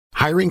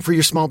Hiring for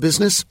your small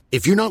business?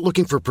 If you're not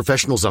looking for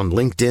professionals on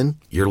LinkedIn,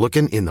 you're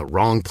looking in the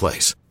wrong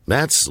place.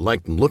 That's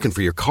like looking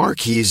for your car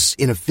keys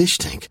in a fish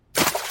tank.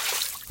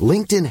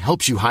 LinkedIn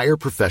helps you hire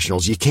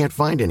professionals you can't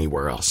find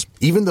anywhere else,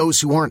 even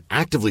those who aren't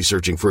actively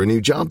searching for a new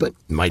job but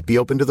might be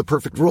open to the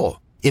perfect role.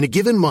 In a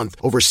given month,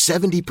 over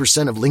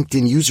 70% of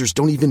LinkedIn users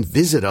don't even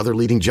visit other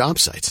leading job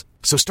sites.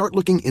 So start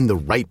looking in the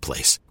right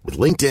place. With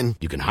LinkedIn,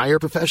 you can hire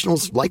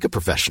professionals like a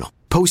professional.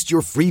 Post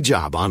your free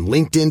job on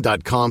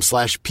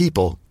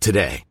linkedin.com/people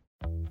today.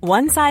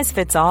 One size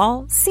fits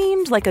all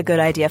seemed like a good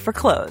idea for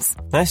clothes.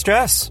 Nice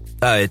dress.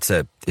 It's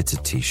a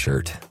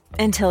t-shirt.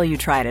 Until you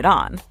tried it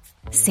on.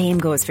 Same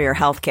goes for your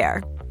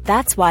healthcare.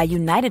 That's why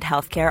United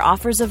Healthcare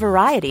offers a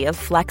variety of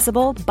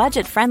flexible,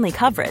 budget-friendly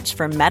coverage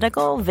for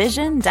medical,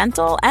 vision,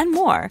 dental, and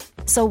more.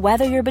 So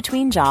whether you're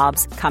between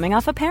jobs, coming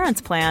off a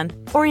parent's plan,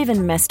 or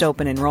even missed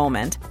open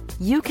enrollment,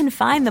 you can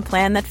find the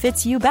plan that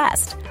fits you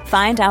best.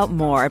 Find out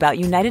more about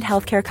United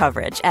Healthcare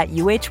coverage at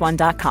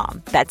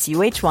uh1.com. That's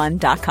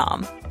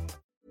uh1.com.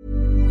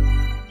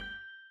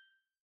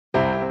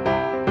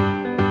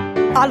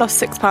 I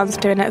lost £6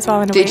 doing it as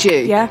well in a week. Did you?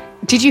 Yeah.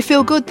 Did you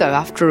feel good, though,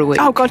 after a week?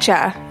 Oh, God,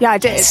 yeah. Yeah, I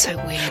did. It's so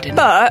weird, isn't it?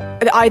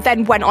 But I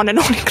then went on an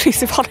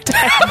all-inclusive holiday.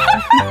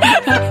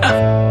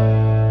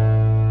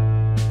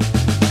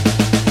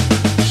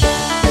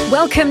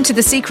 Welcome to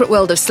the secret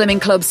world of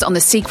slimming clubs on the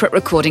Secret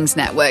Recordings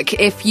Network.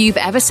 If you've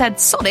ever said,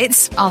 sod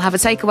it, I'll have a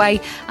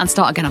takeaway and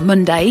start again on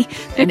Monday,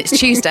 and it's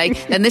Tuesday,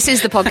 then this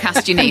is the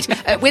podcast you need.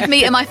 With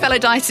me are my fellow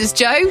dieters,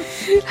 Joe.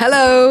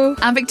 Hello.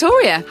 And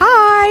Victoria.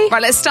 Hi.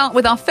 Right, let's start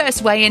with our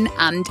first weigh-in,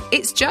 and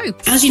it's Joe.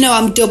 As you know,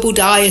 I'm double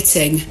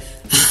dieting.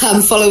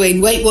 I'm following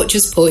Weight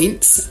Watchers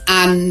points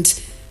and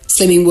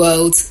Slimming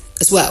World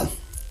as well.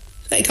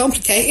 Very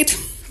complicated.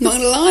 Not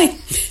going to lie.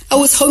 I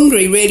was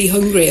hungry, really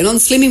hungry. And on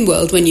Slimming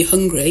World, when you're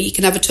hungry, you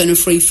can have a ton of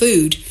free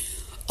food.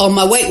 On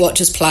my Weight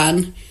Watchers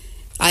plan,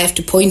 I have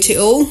to point it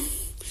all.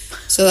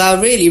 So I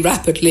really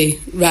rapidly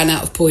ran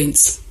out of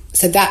points.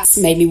 So that's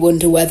made me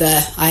wonder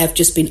whether I have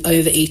just been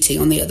overeating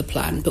on the other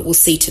plan. But we'll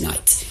see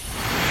tonight.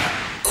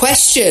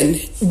 Question: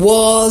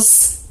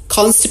 was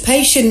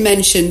constipation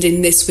mentioned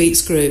in this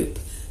week's group?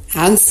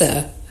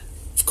 Answer: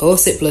 of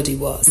course it bloody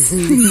was.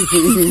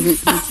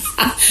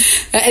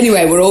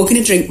 Anyway, we're all going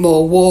to drink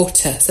more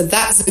water, so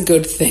that's a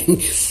good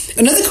thing.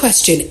 Another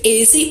question: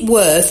 is it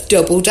worth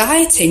double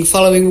dieting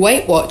following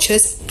Weight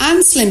Watchers and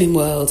Slimming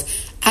World?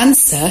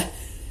 Answer: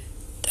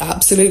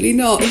 absolutely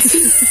not.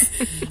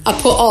 I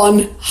put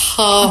on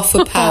half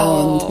a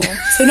pound.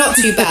 So not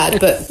too bad,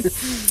 but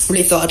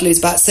really thought I'd lose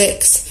about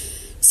 6.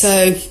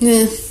 So,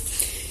 yeah,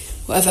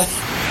 whatever.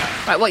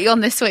 Right, what are you on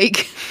this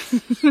week?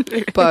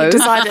 Both.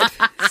 Decided.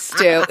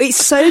 Still. It's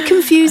so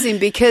confusing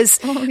because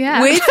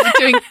We're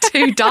doing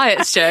 2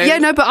 diets, Joe. Yeah,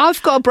 no, but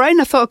I've got a brain.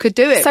 I thought I could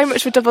do it. So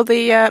much for double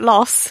the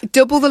loss.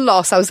 Double the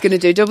loss I was going to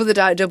do. Double the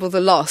diet, double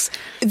the loss.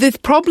 The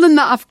problem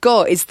that I've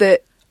got is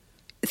that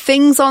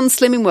things on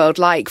Slimming World,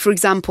 like, for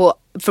example,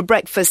 for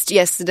breakfast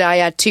yesterday I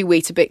had 2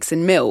 Weetabix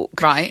and milk.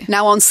 Right.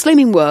 Now on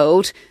Slimming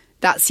World,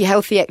 that's your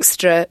Healthy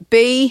Extra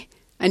B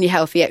and your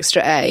Healthy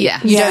Extra A. Yeah.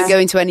 You Yeah. don't go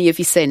into any of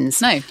your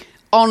sins. No.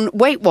 On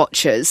Weight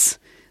Watchers,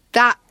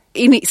 that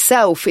in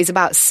itself is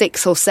about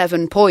 6 or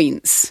 7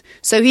 points.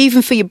 So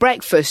even for your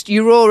breakfast,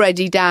 you're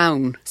already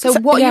down. So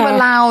what are yeah. you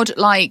allowed,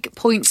 like,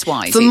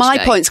 points-wise For each my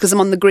day? points, because I'm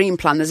on the green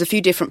plan, there's a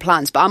few different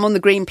plans, but I'm on the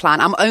green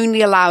plan. I'm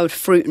only allowed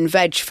fruit and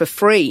veg for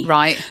free.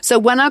 Right. So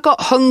when I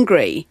got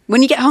hungry,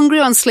 when you get hungry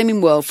on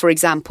Slimming World, for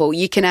example,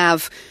 you can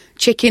have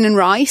chicken and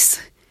rice.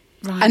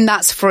 Right. And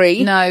that's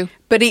free. No.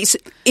 But it's...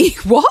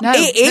 What? No.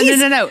 It is.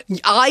 No.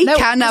 I No,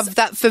 can have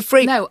that for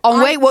free. No,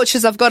 On Weight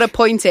Watchers, I've got to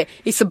point it.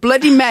 It's a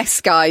bloody mess,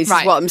 guys,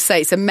 Right. is what I'm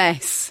saying. It's a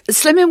mess.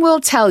 Slimming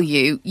will tell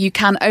you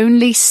can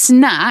only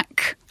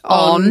snack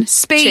on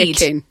speed.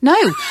 chicken. No,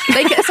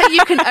 they say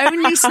you can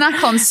only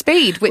snack on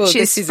speed, which Well, is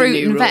this is a fruit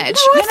new and rule. veg.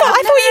 Oh, I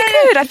thought you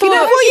could. I thought You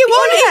know what you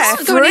want? Yeah.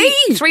 It's Go and free.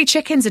 eat 3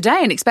 chickens a day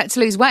and expect to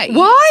lose weight.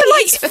 Why? But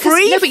It's because,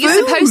 free no, but you're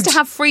food. supposed to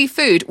have free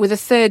food with a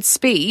third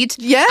speed.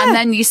 Yeah. And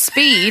then your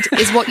speed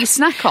is what you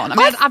snack on.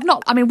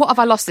 I mean, what have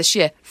I lost this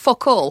year?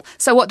 Fuck all.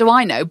 So what do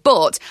I know?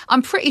 But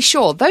I'm pretty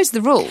sure those are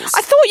the rules.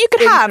 I thought you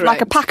could have like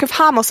a Incorrect. pack of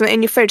ham or something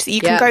in your fridge that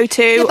you can Yeah. go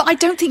to. Yeah, but I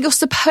don't think you're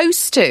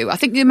supposed to. I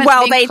think you're meant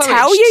Well, to be they encouraged.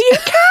 tell you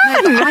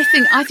can. No, but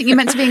I think you're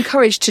meant to be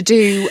encouraged to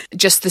do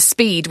just the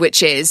speed,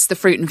 which is the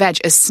fruit and veg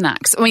as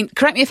snacks. I mean,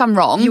 correct me if I'm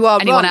wrong. You are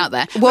Anyone wrong. out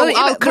there? Well, yeah,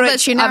 I'll but correct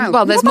there's- you now.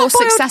 Well, there's What more about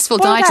boiled- successful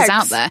boiled dieters eggs?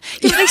 out there.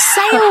 Yeah, but they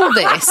say all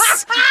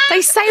this.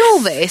 They say all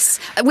this,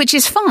 which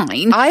is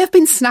fine. I have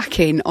been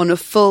snacking on a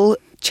full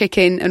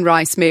chicken and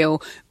rice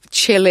meal.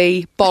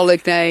 Chili,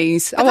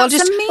 bolognese. But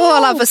that's a meal.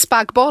 I'll have a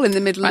spag bol in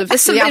the middle Right, of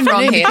there's the something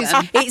wrong afternoon here, because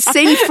then. it's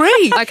sin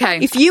free. Okay.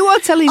 If you are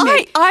telling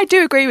me, I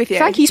do agree with you.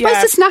 Frankie, you're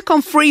supposed to snack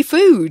on free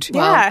food.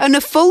 Yeah. And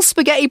a full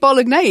spaghetti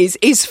bolognese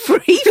is free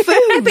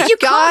food. But you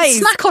guys,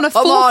 can't snack on a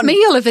come fourth on.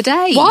 meal of the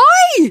day. Why?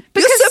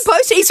 Because you're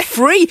supposed to. It's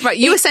free. Right,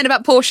 you were saying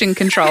about portion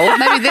control.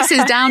 Maybe this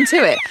is down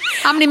to it.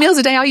 How many meals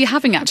a day are you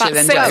having actually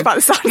About then, 6 Joe? by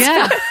the sounds of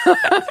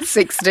Yeah.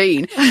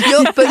 16.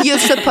 But you're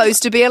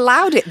supposed to be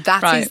allowed it. That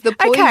is Right. the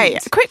point. Okay,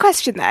 quick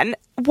question then.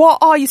 what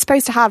are you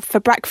supposed to have for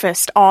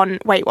breakfast on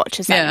Weight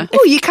Watchers then? Yeah.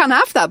 Oh, you can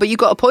have that, but you've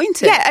got to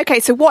point it. Yeah, okay,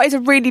 so what is a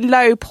really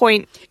low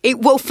point?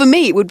 Well, for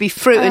me, it would be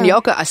fruit and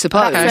yogurt, I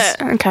suppose.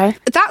 That's it. Okay.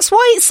 That's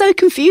why it's so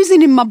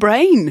confusing in my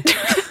brain.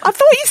 I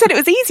thought you said it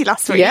was easy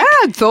last week. Yeah,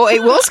 I thought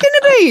it was going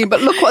to be,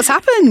 but look what's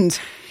happened.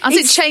 Has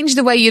it changed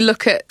the way you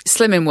look at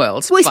Slimming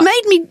World? Well, it's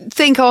made me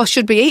think, I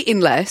should be eating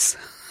less.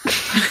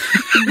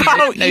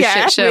 Well, No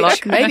yeah. shit, Sherlock.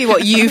 Which maybe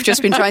what you've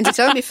just been trying to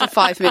tell me for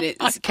 5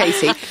 minutes,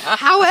 Katie.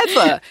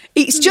 However,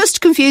 it's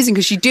just confusing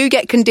because you do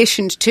get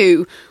conditioned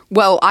to,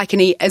 well, I can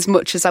eat as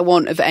much as I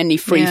want of any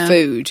free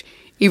food,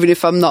 even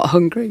if I'm not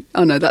hungry.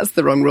 Oh no, that's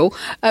the wrong rule.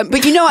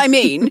 But you know what I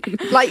mean?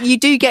 Like, you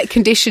do get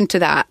conditioned to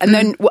that. And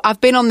then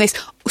I've been on this,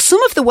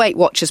 some of the Weight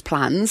Watchers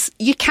plans,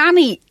 you can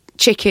eat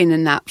chicken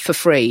and that for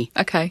free.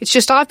 Okay. It's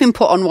just I've been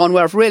put on one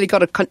where I've really got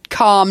to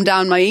calm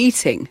down my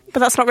eating. But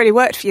that's not really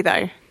worked for you,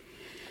 though.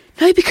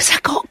 No, because I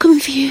got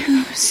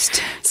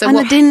confused. So and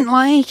what- I didn't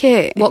like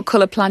it. What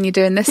colour plan you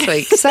doing this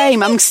week?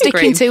 Same. I'm sticking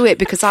Green. to it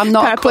because I'm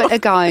not Purple. a quitter,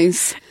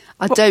 guys.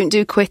 I don't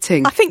do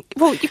quitting. I think,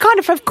 well, you kind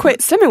of have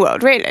quit Slimming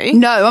World, really.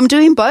 No, I'm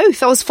doing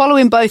both. I was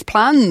following both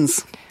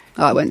plans.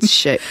 Oh, it went to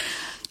shit.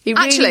 It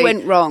really Actually,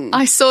 went wrong.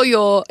 I saw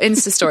your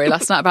Insta story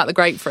last night about the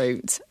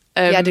grapefruit.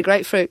 You had a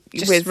grapefruit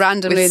just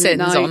randomly with in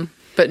the sins night. on,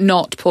 but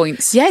not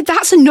points. Yeah,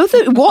 that's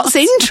another. What's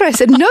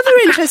interesting? Another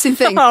interesting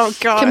thing. Oh,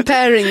 God.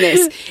 Comparing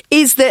this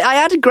is that I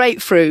had a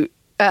grapefruit,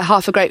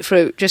 half a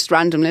grapefruit, just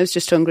randomly. I was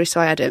just hungry, so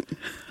I had it.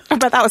 I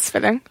bet that was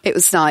filling. It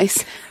was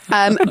nice.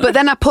 But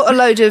then I put a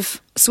load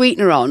of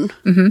sweetener on.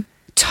 Mm-hmm.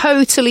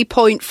 Totally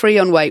point free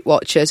on Weight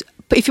Watchers.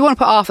 But if you want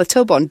to put half a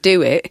tub on,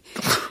 do it.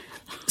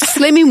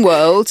 Slimming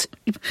World,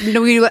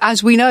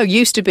 as we know,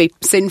 used to be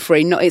sin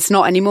free. It's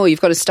not anymore.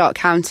 You've got to start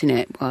counting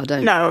it. Well, I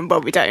don't. No,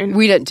 well, we don't.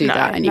 We don't do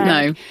that anymore.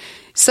 No.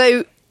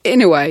 So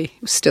in a way,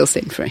 still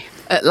sin free.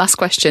 Last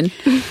question.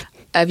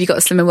 Have you got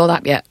the Slimming World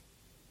app yet?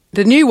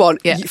 The new one,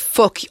 Yeah.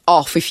 fuck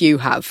off if you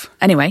have.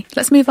 Anyway,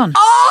 let's move on.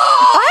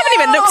 I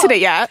haven't even looked at it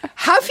yet.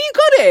 Have you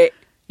got it?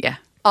 Yeah.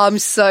 I'm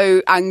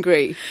so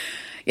angry.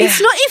 Yeah.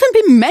 It's not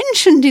even been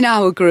mentioned in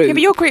our group. Yeah,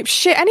 but your group's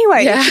shit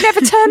anyway. Yeah. She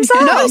never turns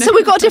up. No, so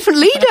we've got a different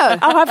leader.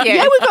 Oh, have you?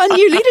 Yeah, we've got a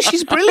new leader.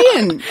 She's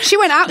brilliant. She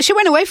went out. She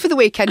went away for the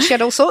weekend. She had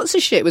all sorts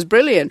of shit. It was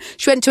brilliant.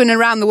 She went to an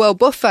around the world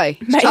buffet.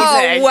 Amazing.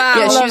 Oh, wow.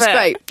 Yeah, she Love was it.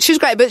 great. She was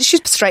great, but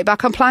she's straight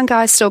back on plan,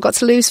 guys. Still got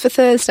to lose for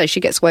Thursday. She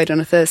gets weighed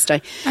on a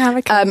Thursday. Oh,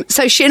 okay.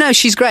 So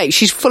she's great.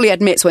 She fully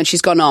admits when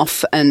she's gone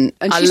off, and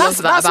I she's, love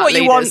that that's about what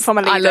you leaders. want from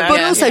a I leader. love- but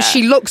yeah. also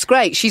she looks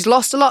great. She's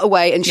lost a lot of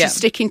weight, and she's Yeah.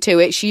 sticking to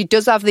it. She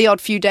does have the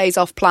odd few days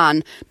off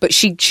plan, but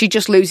she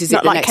just loses Not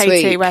it the like next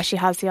Katie, week. where she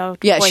has the old.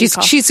 Yeah, week she's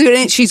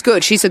off.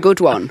 good. She's a good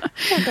one.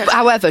 But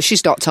however,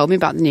 she's not told me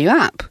about the new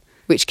app,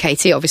 which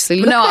Katie obviously.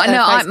 Look No, at her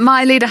no, face.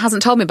 my leader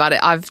hasn't told me about it.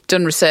 I've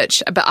done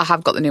research, but I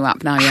have got the new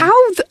app now. Yeah. How?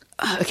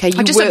 Okay, you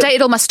I just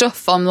updated all my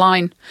stuff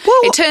online. Well-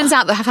 it turns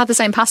out that I've had the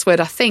same password,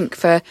 I think,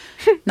 for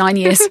 9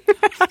 years.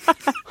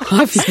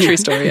 True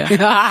story, yeah.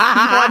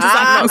 Why does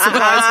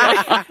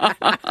that not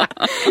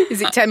surprise me?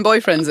 Is it 10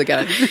 boyfriends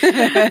again?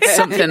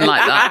 Something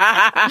like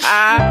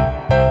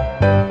that.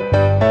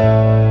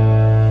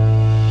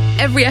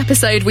 Every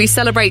episode, we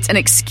celebrate an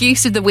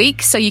excuse of the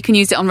week, so you can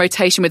use it on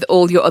rotation with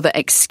all your other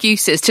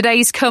excuses.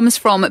 Today's comes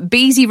from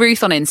Beezy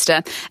Ruth on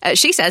Insta.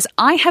 She says,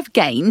 I have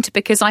gained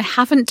because I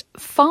haven't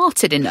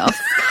farted enough.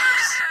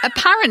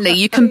 Apparently,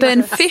 you can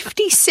burn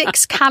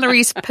 56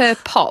 calories per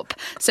pop.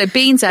 So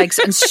beans, eggs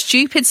and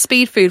stupid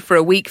speed food for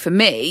a week for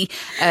me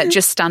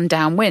just stand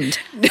downwind.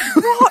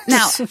 What?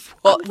 Now,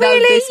 What? No,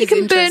 really? this You is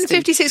can burn interesting.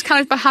 56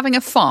 calories by having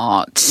a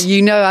fart?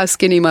 You know how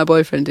skinny my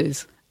boyfriend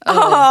is.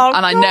 Oh,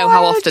 And I know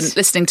how God. often,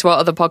 listening to our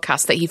other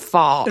podcasts, that he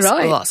farts.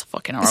 Right. Oh, that's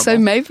fucking horrible. So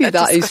maybe That's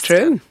that is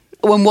disgusting. true.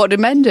 Well, what do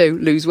men do?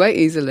 Lose weight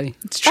easily.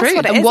 it's true. That's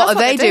what it And is. what That's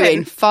are they they're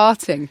doing?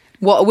 Farting.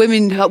 What are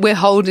women? We're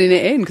holding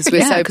it in because we're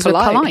Yeah, so 'cause we're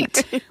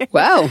polite.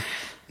 Well,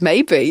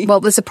 maybe. Well,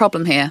 there's a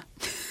problem here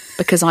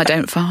because I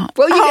don't fart.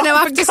 Well, you're going to Oh,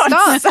 have for to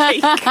God's start.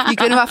 sake. You're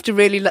going to have to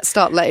really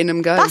start letting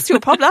them go. That's your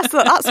problem.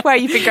 That's where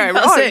you've been going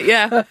wrong.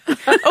 yeah.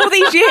 All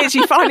these years,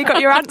 you finally got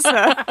your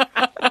answer.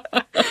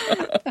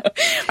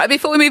 Right,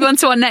 before we move on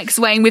to our next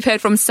weighing, we've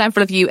heard from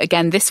several of you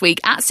again this week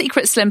at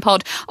Secret Slim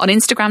Pod on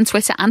Instagram,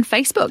 Twitter and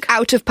Facebook.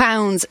 Out of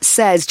Pounds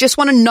says, just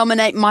want to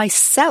nominate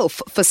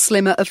myself for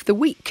Slimmer of the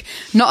Week.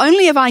 Not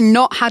only have I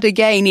not had a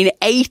gain in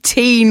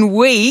 18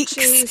 weeks,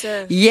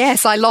 Jesus.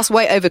 yes, I lost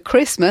weight over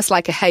Christmas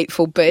like a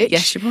hateful bitch.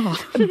 Yes, you are.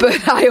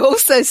 But I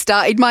also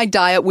started my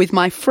diet with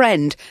my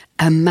friend,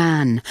 a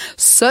man.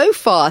 So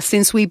far,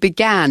 since we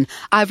began,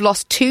 I've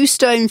lost 2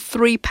 stone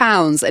 3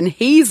 pounds and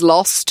he's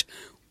lost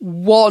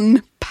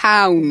 1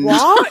 pound.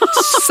 What?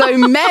 So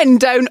men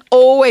don't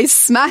always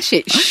smash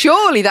it.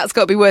 Surely that's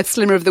got to be worth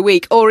Slimmer of the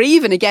Week or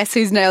even a Guess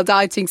Who's Nail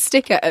dieting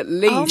sticker at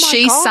least. Oh my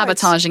She's God.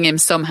 sabotaging him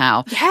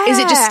somehow. Yeah. Is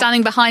it just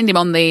standing behind him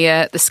on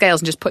the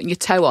scales and just putting your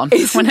toe on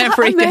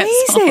whenever he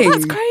gets amazing? on?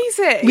 That's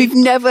crazy. We've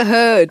never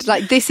heard.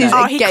 Like, this is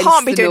Oh, he against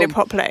can't be the doing norm. it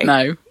properly.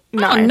 No.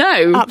 No. Oh,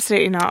 no.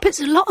 Absolutely not. But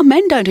a lot of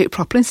men don't do it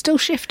properly and still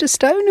shift a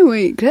stone a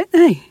week, don't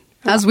they?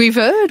 As we've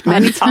heard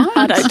many times.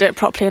 I don't do it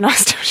properly and I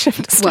still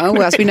shift.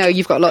 Well, as we know,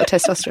 you've got a lot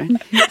of testosterone.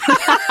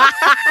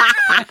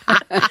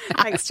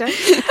 Thanks, Jen.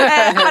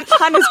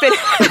 Hannah's been...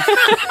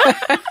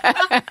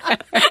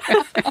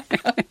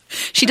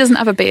 She doesn't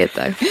have a beard,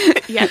 though.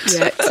 Yet.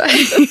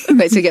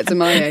 Wait till you get to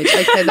my age.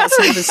 Okay, that's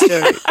another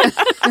story.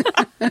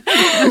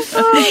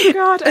 Oh,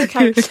 God.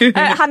 Okay.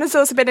 Hannah's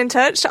also been in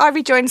touch. I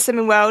rejoined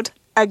Slimming World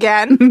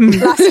again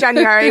last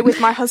January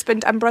with my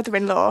husband and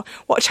brother-in-law.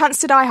 What chance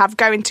did I have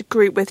going to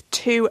group with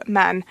 2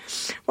 men?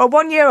 Well,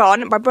 1 year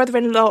on, my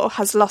brother-in-law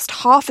has lost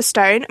 0.5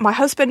 stone, my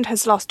husband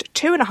has lost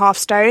 2.5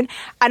 stone,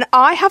 and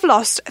I have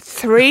lost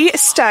 3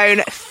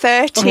 stone,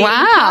 13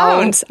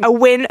 pounds. A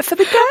win for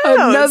the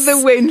girls.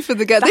 Another win for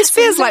the girls. This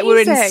feels like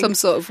we're in amazing. some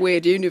sort of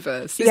weird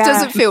universe. This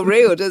doesn't feel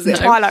real, does it?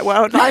 Twilight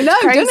World. I know,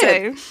 crazy. doesn't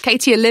it?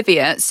 Katie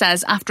Olivia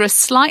says, after a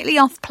slightly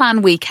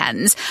off-plan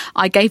weekend,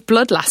 I gave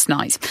blood last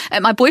night.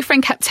 My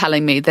boyfriend kept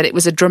telling me that it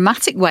was a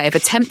dramatic way of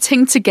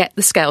attempting to get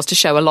the scales to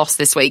show a loss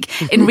this week.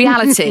 In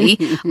reality,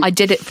 I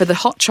did it for the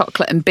hot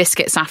chocolate and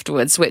biscuits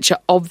afterwards, which are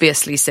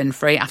obviously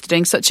sin-free after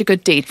doing such a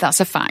good deed. That's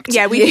a fact.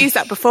 Yeah, we've used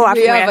that before,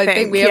 haven't we? I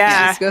think we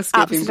have discussed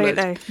giving absolutely.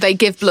 blood. They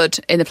give blood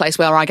in the place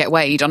where I get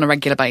weighed on a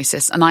regular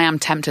basis, and I am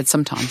tempted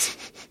sometimes.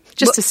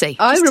 Just to see.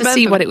 I remember to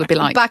see what it would be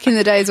like. Back in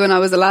the days when I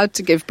was allowed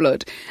to give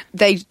blood,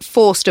 they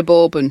forced a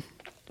bourbon.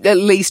 At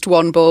least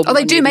one bourbon. Oh,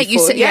 they do make you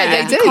sit.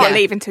 Yeah, they do. You can't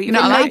leave until you've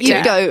make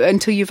you go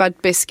until you've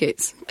had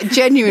biscuits.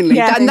 Genuinely.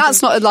 And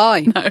that's not a lie.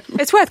 No.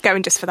 It's worth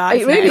going just for that.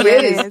 It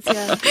really is.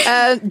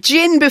 Yeah.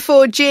 Gin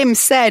before Jim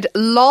said,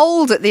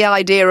 lolled at the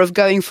idea of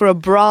going for a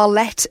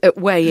bralette at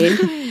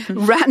weigh-in.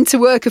 Ran to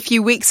work a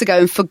few weeks ago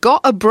and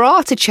forgot a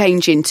bra to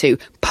change into.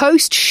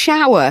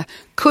 Post-shower,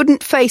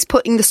 couldn't face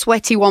putting the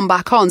sweaty one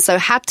back on, so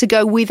had to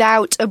go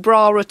without a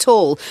bra at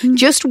all.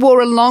 Just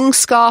wore a long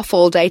scarf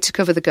all day to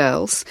cover the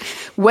girls.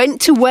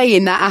 Went to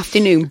weigh-in that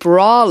afternoon,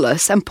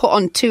 braless, and put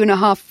on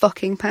 2.5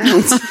 fucking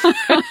pounds.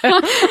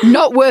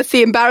 Not worth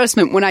the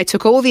embarrassment when I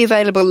took all the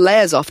available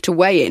layers off to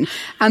weigh in,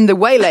 and the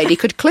weigh lady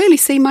could clearly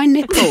see my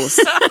nipples.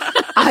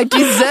 I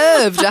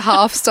deserved a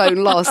 0.5 stone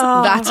loss.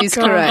 That is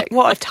correct.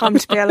 What a time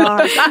to be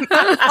alive.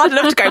 I'd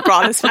love to go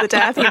braless for the day.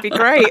 I think it'd be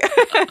great.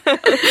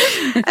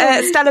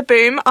 Stella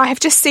Boom, I have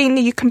just seen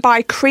you can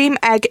buy cream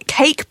egg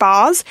cake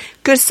bars.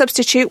 Good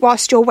substitute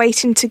whilst you're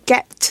waiting to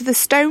get to the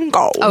stone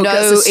goal. Oh,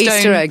 no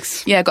Easter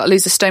eggs. Yeah, got to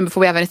lose a stone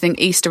before we have anything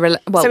Easter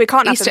so we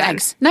can't have Easter them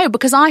eggs. No,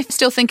 because I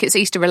still think it's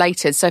Easter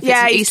related. So if it's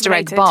an Easter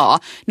egg bar,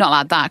 not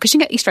allowed that. Because you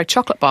can get Easter egg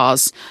chocolate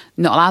bars,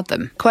 not allowed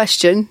them.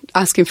 Question,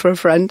 asking for a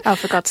friend. Oh,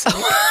 for God's sake.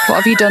 What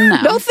have you done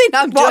now? Nothing.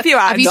 What have you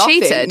had? Have you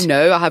cheated?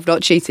 No, I have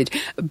not cheated.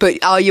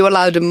 But are you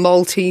allowed a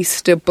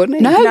Maltese bunny?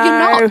 No, you're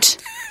not.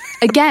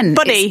 Again,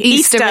 Bunny, it's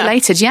Easter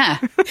related, yeah.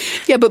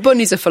 Yeah, but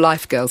bunnies are for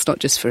life, girls, not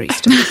just for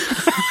Easter.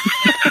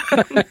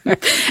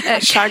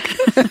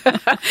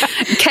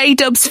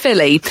 K-Dubs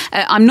Philly,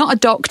 I'm not a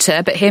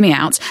doctor, but hear me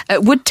out.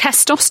 Would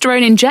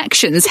testosterone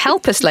injections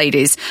help us,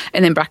 ladies?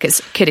 And in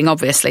brackets, kidding,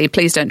 obviously.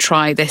 Please don't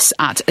try this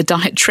at a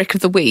diet trick of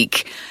the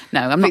week.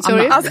 No, I'm not.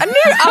 Victoria? I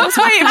was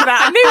waiting for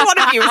that. I knew one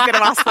of you was going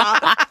to ask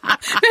that.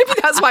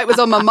 Maybe that's why it was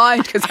on my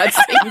mind, because I'd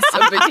seen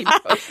somebody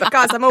post that.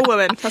 Guys, I'm all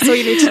woman. That's all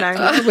you need to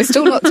know. We're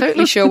still not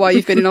totally sure why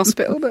you've been in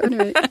hospital, but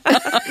anyway.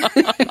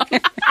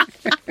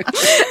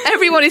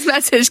 Everyone who's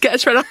messaged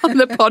Gets Read on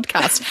the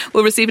podcast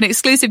will receive an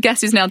exclusive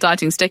Guess Who's Now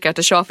Dieting sticker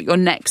to show off at your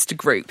next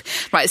group.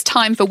 Right, it's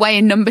time for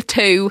weigh-in number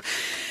 2.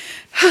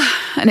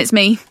 And it's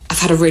me. I've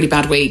had a really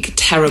bad week.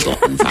 Terrible,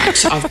 in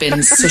fact. I've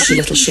been such a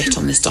little shit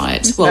on this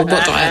diet. Well,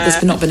 what diet?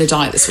 There's not been a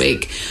diet this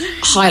week.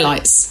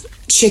 Highlights.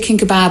 Chicken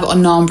kebab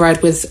on naan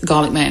bread with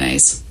garlic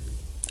mayonnaise.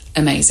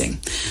 Amazing.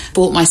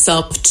 Bought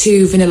myself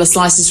 2 vanilla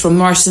slices from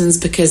Morrison's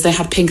because they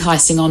had pink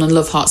icing on and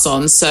love hearts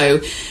on. So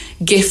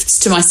gifts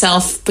to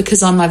myself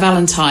because I'm my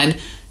Valentine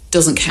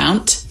doesn't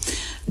count.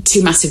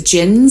 2 massive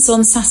gins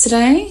on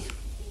Saturday.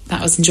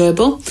 That was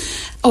enjoyable.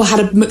 Oh, I had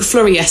a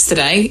McFlurry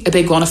yesterday, a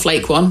big one, a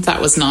flake one.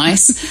 That was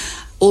nice.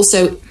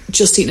 Also,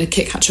 just eaten a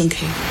Kit Kat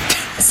chunky.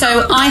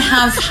 So I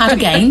have had a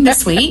gain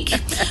this week.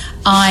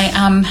 I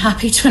am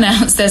happy to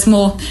announce there's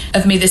more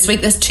of me this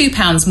week. There's 2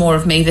 pounds more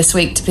of me this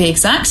week, to be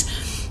exact.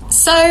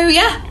 So,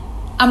 yeah,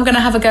 I'm going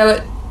to have a go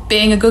at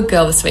being a good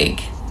girl this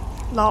week.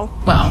 Lol.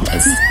 Well,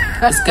 it's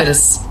as good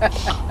as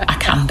I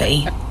can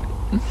be.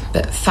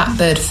 But Fat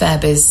Bird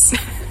Feb is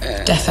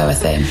defo a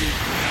thing.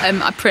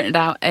 I printed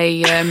out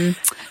a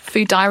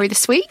food diary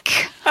this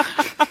week.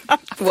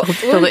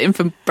 Filled it in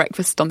for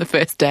breakfast on the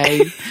first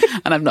day,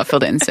 and I've not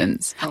filled it in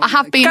since. I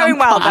have been going on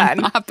well plan.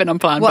 then. I have been on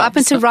plan. What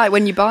happened to write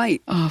when you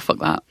bite? Oh, fuck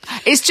that.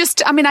 It's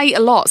just, I mean, I eat a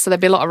lot, so there'd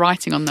be a lot of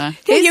writing on there.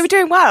 Yeah, you were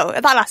doing well.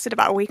 That lasted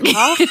about a week and a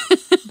half.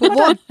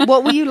 But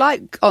what were you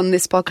like on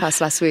this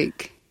podcast last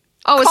week?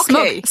 Oh, it's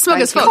Cocky. smug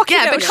as fuck. Cocky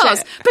Yeah, little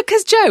shit.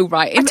 because Joe,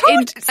 right? In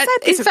said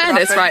this was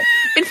fairness, gonna right?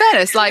 In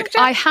fairness, like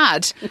I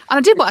had, and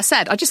I did what I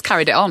said. I just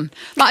carried it on.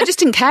 Like I just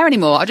didn't care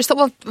anymore. I just thought,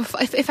 well,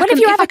 if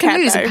I can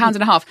lose a pound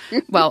and a half,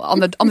 well, on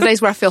the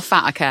days where I feel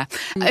fat, I care.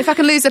 If I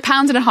can lose a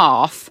pound and a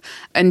half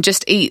and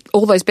just eat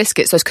all those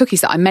biscuits, those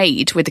cookies that I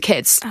made with the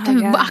kids,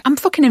 then I'm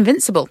fucking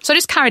invincible. So I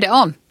just carried it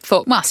on.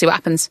 Thought, well, see what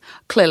happens.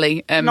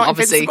 Clearly,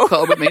 obviously, caught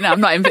up with me. No,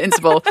 I'm not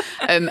invincible.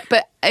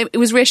 But it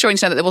was reassuring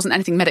to know that there wasn't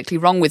anything medically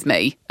wrong with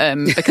me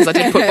because I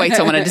did put weight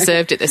on when I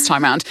deserved it this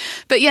time round.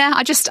 But yeah,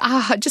 I just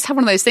had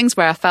one of those things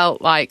where I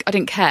felt like I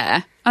didn't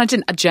care.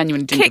 And I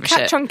genuinely didn't give a shit.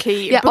 Kit Kat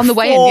Chunky on the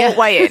way in. Yeah.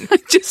 Weigh-in.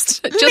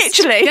 just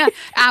literally. Yeah,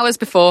 hours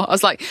before. I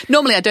was like,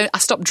 normally I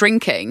stopped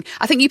drinking.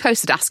 I think you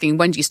posted asking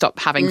when do you stop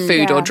having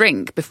food or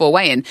drink before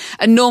weigh-in.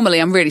 And normally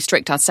I'm really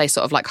strict. I'd say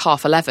sort of like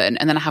 11:30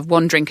 and then I have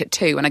one drink at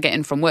 2 when I get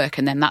in from work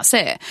and then that's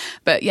it.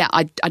 But yeah,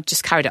 I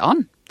just carried it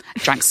on.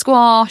 Drank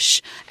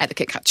squash, ate the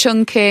Kit Kat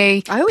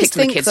Chunky, I always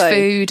picked the kids'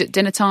 food at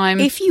dinner time.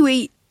 If you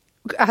eat,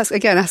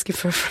 asking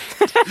for a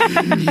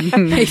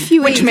friend. If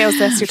you Which eat, meals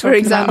list you're for talking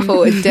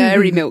example, a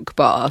dairy milk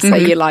bar,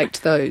 say you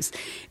liked those.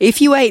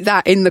 If you ate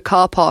that in the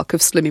car park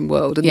of Slimming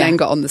World and then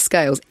got on the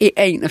scales, it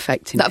ain't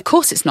affecting Of it.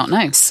 course it's not,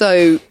 no.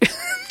 So,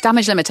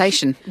 damage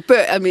limitation.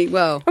 but I mean,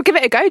 well, Well, give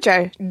it a go,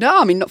 Jo. no,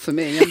 I mean, not for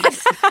me.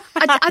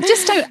 I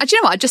just don't. Do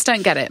you know what? I just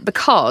don't get it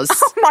because.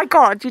 Oh my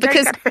God, you don't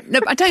Because get it. no,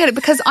 I don't get it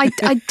because I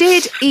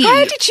did eat.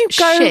 How did you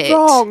go shit.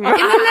 wrong? No.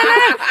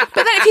 But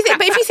then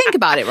if you think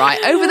about it,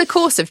 right, over the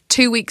course of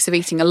 2 weeks of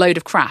eating a load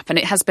of crap, and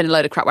it has been a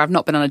load of crap where I've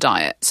not been on a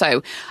diet,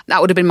 so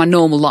that would have been my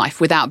normal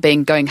life without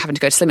having to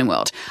go to Slimming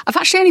World. I've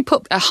actually only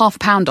put a half a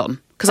pound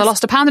on. Because I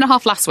lost 1.5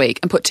 pounds last week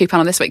and put £2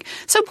 on this week.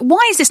 So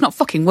why is this not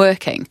fucking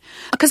working?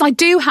 Because I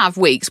do have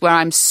weeks where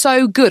I'm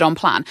so good on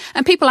plan,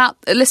 and people out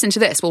listening to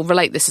this will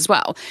relate this as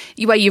well.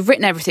 Where you've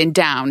written everything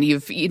down,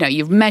 you've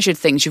measured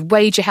things, you've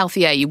weighed your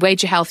healthy A, you've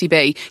weighed your healthy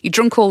B, you've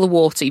drunk all the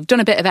water, you've done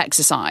a bit of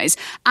exercise,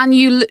 and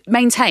you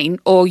maintain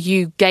or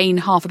you gain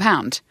 £0.5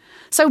 pound.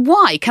 So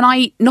why can I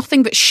eat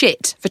nothing but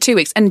shit for 2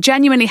 weeks? And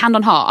genuinely, hand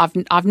on heart,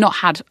 I've not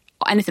had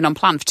anything on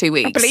plan for 2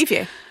 weeks. I believe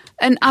you.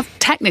 And I've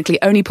technically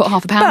only put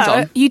 £0.5 pound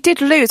on. You did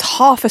lose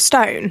 1/2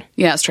 stone.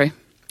 Yeah, that's true.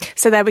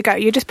 So there we go.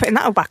 You're just putting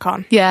that all back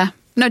on. Yeah.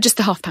 No, just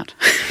the £0.5 pound.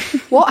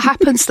 What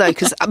happens though,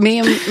 because me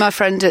and my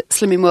friend at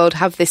Slimming World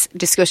have this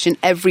discussion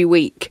every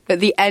week.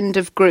 At the end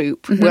of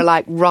group, we're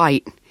like,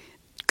 right,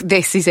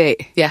 this is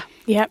it. Yeah.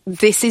 Yep.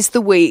 This is the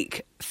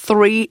week,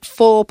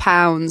 3-4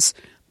 pounds.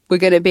 We're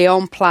going to be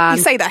on plan.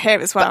 You say that here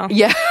as well.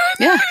 Yeah.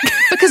 Yeah.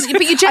 But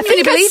you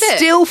genuinely believe I it.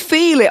 still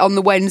feel it on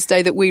the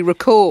Wednesday that we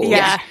record.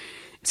 Yeah.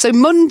 So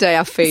Monday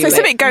I feel So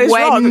something goes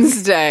wrong.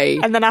 Wednesday.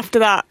 And then after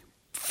that,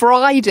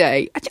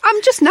 Friday,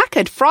 I'm just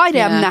knackered. Friday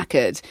Yeah. I'm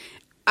knackered.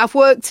 I've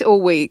worked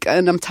all week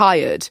and I'm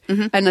tired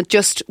and I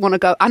just want to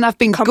go. And I've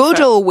been Comfort.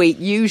 good all week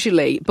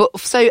usually, but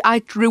so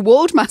I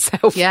reward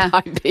myself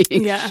by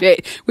being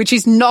shit, which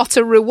is not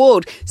a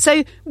reward. So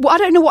I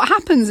don't know what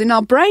happens in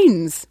our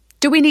brains.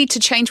 Do we need to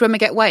change when we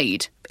get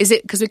weighed? Is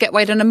it because we get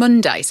weighed on a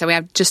Monday, so we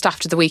have just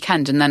after the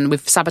weekend, and then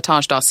we've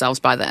sabotaged ourselves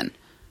by then?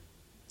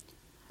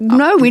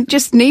 No, we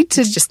just need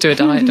to Just do a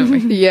diet, don't we?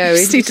 Yeah, we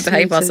just need to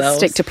behave ourselves.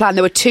 Stick to plan.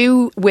 There were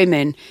 2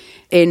 women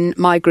in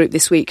my group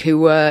this week who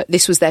were.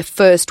 This was their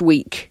first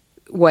week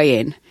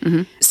weigh-in.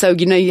 Mm-hmm. So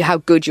you know how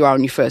good you are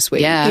on your first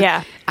week.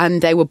 Yeah.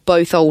 And they were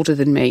both older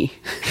than me.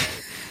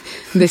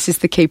 This is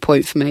the key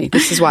point for me.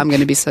 This is why I'm going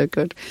to be so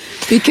good,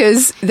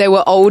 because they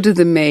were older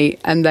than me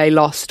and they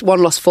lost.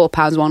 One lost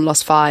 £4, one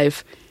lost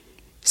 5.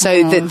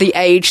 So the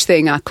age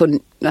thing I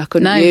couldn't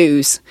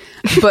use.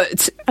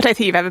 But I don't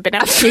think you've ever been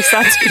able to use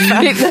that, to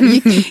be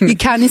fair. you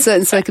can in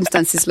certain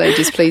circumstances,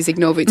 ladies. Please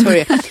ignore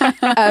Victoria.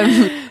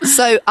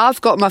 So I've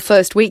got my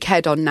first week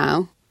head on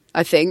now,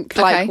 I think.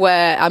 Okay. Like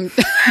where I'm...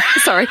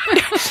 Sorry.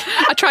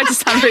 I tried to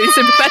sound really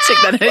sympathetic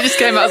then, and it just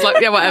came out. I was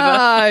like, yeah,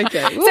 whatever.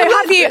 Okay. So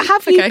have you?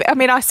 Okay. I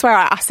mean, I swear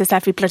I ask this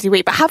every bloody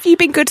week, but have you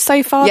been good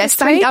so far? Yes,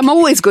 this week? I'm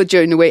always good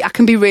during the week. I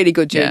can be really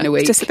good during the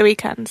week. Just at the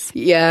weekends.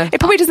 Yeah. It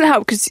probably doesn't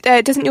help because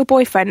doesn't your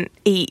boyfriend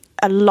eat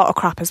a lot of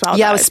crap as well?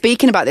 Yeah, I though? was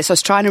speaking about this. I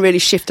was trying to really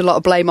shift a lot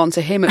of blame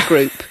onto him at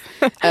group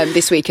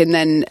this week. And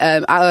then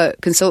our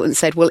consultant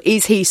said, well,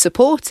 is he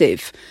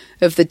supportive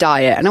of the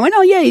diet? And I went,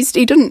 oh, yeah,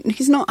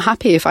 he's not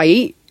happy if I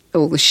eat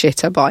all the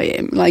shit I buy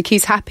him. Like,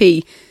 he's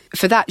happy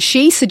for that.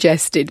 She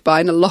suggested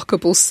buying a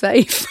lockable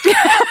safe.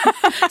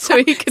 So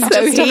he can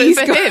just have it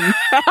for him.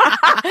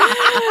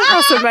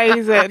 That's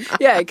amazing.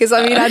 Yeah, because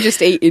I mean, I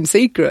just eat in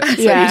secret.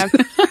 So Yeah.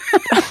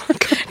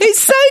 it's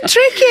so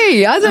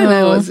tricky. I don't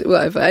know.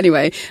 Whatever.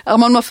 Anyway,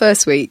 I'm on my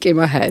first week in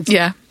my head.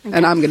 Yeah.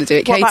 And I'm going to do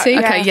it. What about-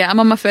 Katie? Okay, yeah,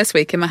 I'm on my first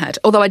week in my head.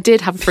 Although I did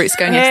have a fruit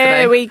scone yesterday.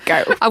 Here we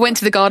go. I went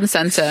to the garden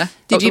centre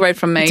up the road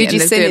from me, did and you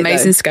they sin do it,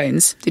 amazing though?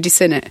 scones. Did you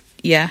sin it?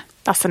 Yeah.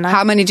 That's a no.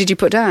 How many did you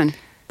put down?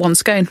 1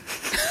 scone.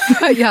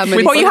 Yeah, how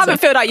many? Well, you haven't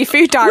filled out your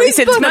food diary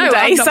since No, Monday,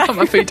 I've not so put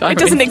my food diary. it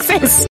doesn't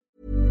exist.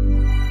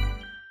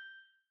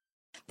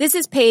 This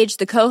is Paige,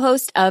 the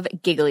co-host of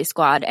Giggly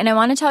Squad, and I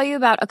want to tell you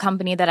about a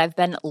company that I've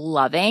been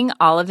loving,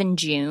 Olive &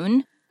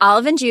 June.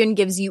 Olive & June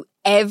gives you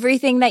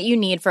everything that you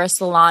need for a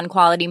salon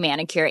quality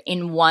manicure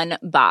in one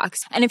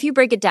box. And if you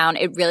break it down,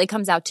 it really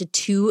comes out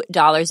to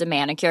 $2 a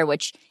manicure,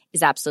 which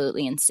is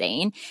absolutely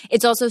insane.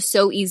 It's also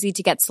so easy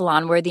to get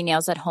salon-worthy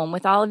nails at home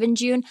with Olive &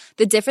 June.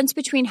 The difference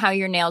between how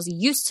your nails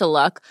used to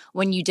look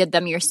when you did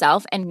them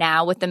yourself and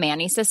now with the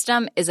Mani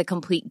system is a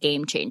complete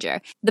game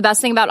changer. The best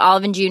thing about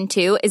Olive & June,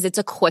 too, is it's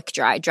a quick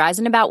dry. Dries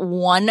in about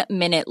 1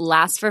 minute,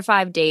 lasts for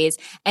 5 days,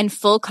 and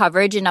full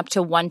coverage in up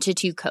to 1 to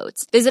 2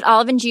 coats. Visit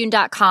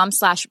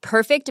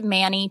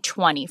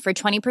oliveandjune.com/perfectmani20 for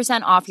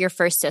 20% off your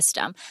first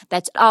system.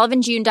 That's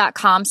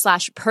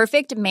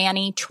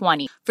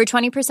oliveandjune.com/perfectmani20 for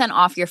 20%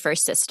 off your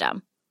first system.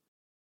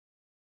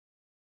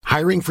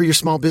 Hiring for your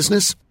small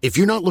business? If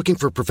you're not looking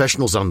for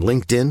professionals on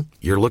LinkedIn,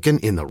 you're looking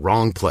in the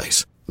wrong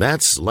place.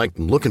 That's like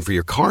looking for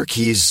your car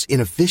keys in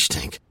a fish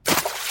tank.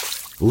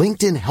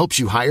 LinkedIn helps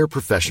you hire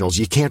professionals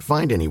you can't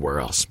find anywhere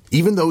else,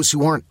 even those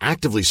who aren't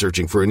actively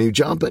searching for a new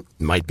job but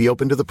might be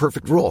open to the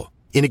perfect role.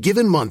 In a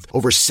given month,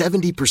 over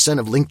 70%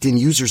 of LinkedIn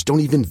users don't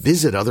even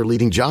visit other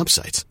leading job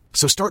sites.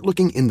 So start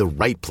looking in the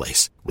right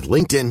place. With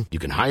LinkedIn, you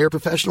can hire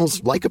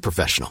professionals like a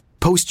professional.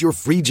 Post your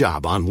free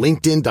job on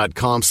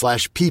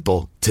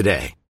linkedin.com/people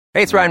today.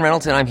 Hey, it's Ryan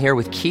Reynolds, and I'm here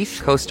with Keith,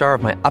 co-star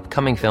of my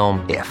upcoming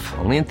film, If,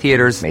 only in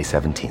theaters May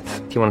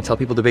 17th. Do you want to tell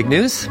people the big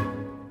news?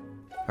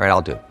 All right,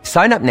 I'll do it.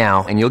 Sign up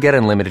now and you'll get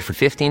unlimited for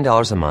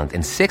 $15 a month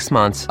and 6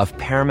 months of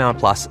Paramount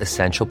Plus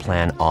Essential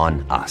Plan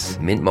on us.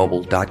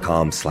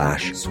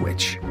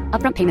 MintMobile.com/switch.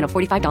 Upfront payment of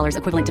 $45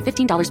 equivalent to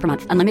 $15 per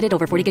month. Unlimited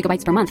over 40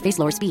 gigabytes per month. Face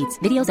lower speeds.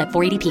 Videos at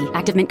 480p.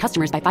 Active Mint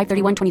customers by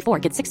 531.24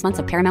 get 6 months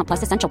of Paramount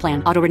Plus Essential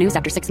Plan. Auto renews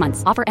after 6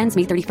 months. Offer ends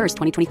May 31st,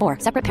 2024.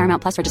 Separate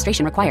Paramount Plus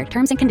registration required.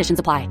 Terms and conditions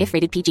apply if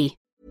rated PG.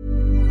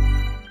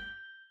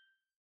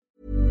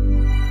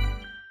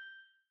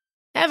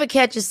 Ever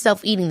catch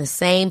yourself eating the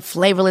same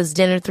flavorless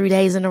dinner 3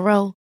 days in a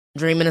row?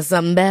 Dreaming of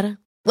something better?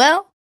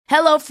 Well,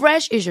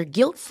 HelloFresh is your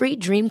guilt-free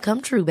dream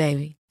come true,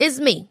 baby. It's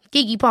me,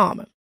 Keke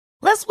Palmer.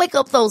 Let's wake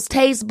up those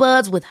taste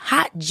buds with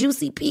hot,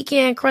 juicy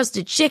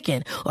pecan-crusted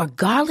chicken or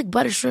garlic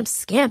butter shrimp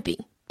scampi.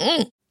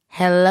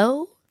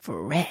 Hello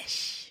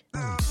Fresh.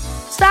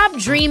 Stop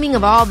dreaming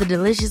of all the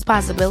delicious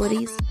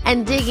possibilities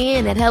and dig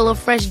in at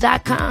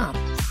HelloFresh.com.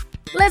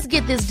 Let's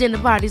get this dinner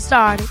party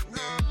started.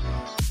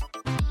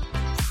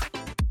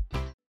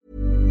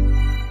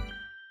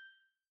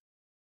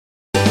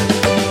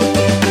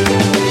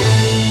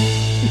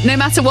 No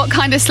matter what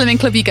kind of slimming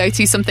club you go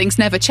to, some things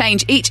never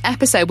change. Each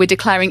episode, we're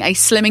declaring a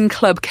slimming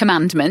club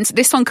commandment.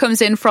 This one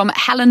comes in from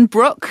Helen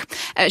Brooke.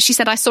 She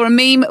said, I saw a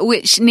meme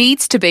which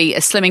needs to be a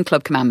slimming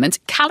club commandment.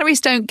 Calories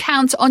don't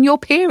count on your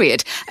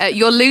period.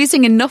 You're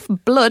losing enough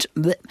blood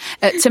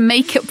to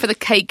make up for the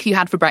cake you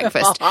had for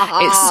breakfast.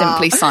 It's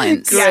simply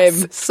science. Grim.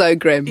 Yes. So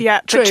grim.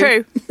 Yeah,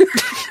 true.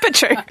 But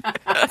true.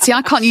 See,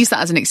 I can't use that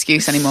as an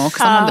excuse anymore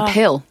because I'm on the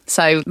pill.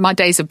 So my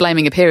days of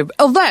blaming a period.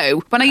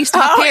 Although, when I used to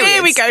have periods...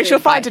 here we go. She'll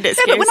find an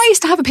excuse. No, but when I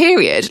used to have a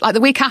period, like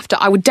the week after,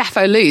 I would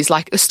defo lose.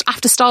 Like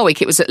after Star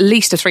Week, it was at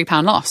least a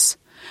 £3 loss.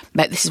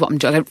 But this is what I'm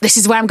doing. This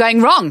is where I'm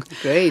going wrong.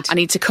 Agreed. I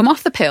need to come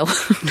off the pill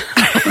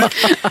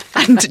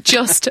and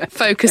just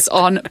focus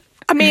on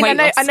weight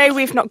loss. I know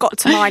we've not got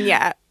to mine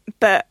yet,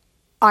 but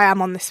I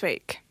am on this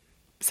week.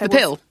 So the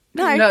pill?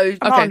 No, I'm okay.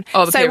 on.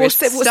 Oh, the period. We'll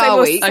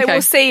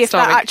see if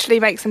that actually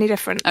makes any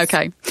difference.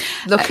 Okay.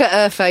 Look at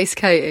her face,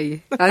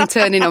 Katie. I'm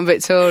turning on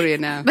Victoria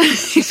now.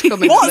 She's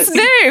coming. What's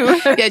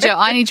new? Yeah, Joe,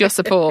 I need your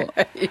support.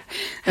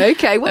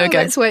 Okay, well,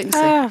 let's wait and see.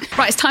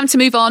 Right, it's time to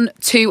move on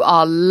to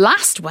our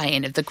last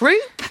weigh-in of the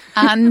group.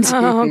 And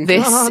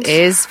this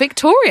is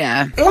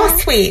Victoria.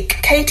 Last week,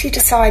 Katie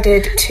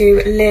decided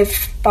to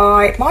live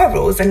by my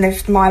rules and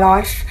live my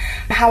life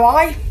how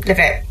I live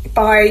it,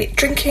 by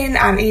drinking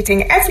and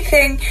eating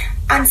everything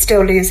and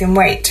still losing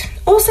weight,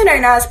 also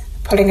known as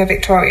pulling a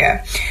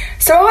Victoria.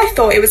 So I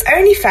thought it was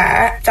only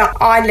fair that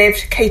I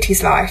lived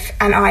Katie's life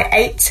and I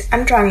ate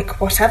and drank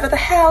whatever the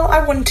hell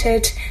I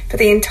wanted for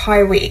the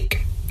entire week.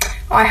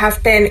 I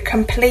have been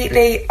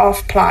completely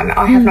off plan.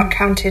 I have not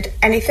counted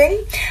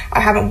anything. I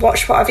haven't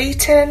watched what I've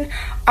eaten.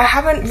 I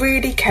haven't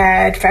really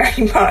cared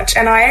very much.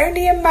 And I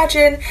only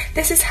imagine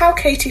this is how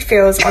Katie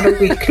feels on a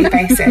weekly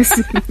basis.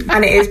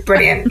 And it is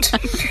brilliant.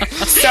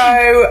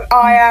 So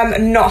I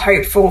am not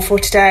hopeful for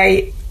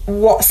today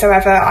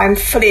whatsoever. I'm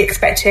fully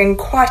expecting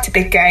quite a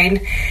big gain.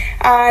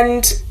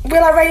 And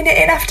will I rein it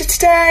in after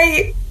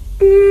today?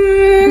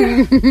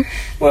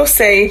 We'll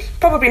see.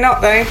 Probably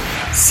not though.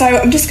 So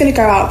I'm just going to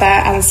go out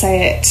there and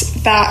say it,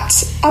 that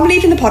I'm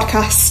leaving the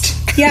podcast.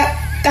 Yep,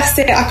 that's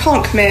it. I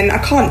can't come in. I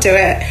can't do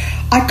it.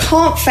 I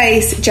can't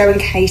face Joe and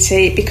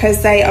Katie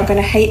because they are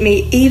going to hate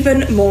me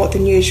even more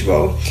than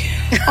usual.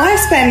 I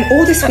have spent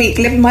all this week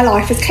living my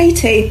life as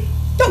Katie,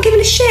 not giving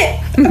a shit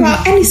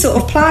about any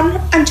sort of plan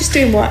and just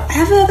doing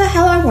whatever the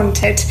hell I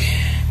wanted.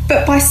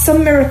 But by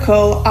some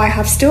miracle, I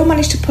have still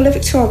managed to pull a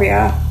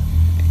Victoria.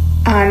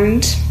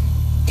 And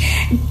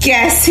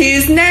guess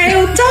who's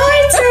now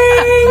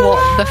dieting?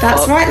 What the fuck?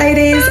 That's right,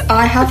 ladies.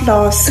 I have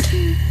lost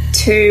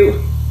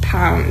 2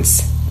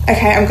 pounds.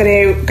 Okay, I'm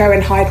going to go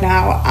and hide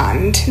now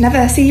and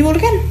never see you all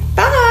again.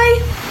 Bye.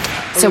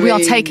 So we are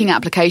taking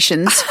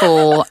applications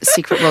for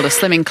Secret World of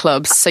Slimming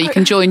Clubs, so you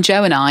can join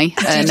Joe and I next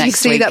week. Did you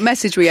see that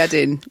message we had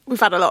in? We've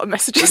had a lot of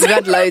messages. We've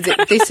had loads.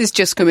 This has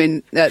just come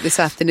in this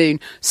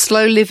afternoon.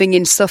 Slow living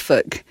in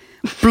Suffolk.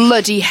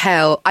 Bloody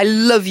hell. I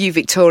love you,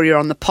 Victoria,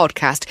 on the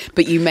podcast,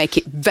 but you make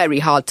it very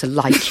hard to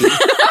like you.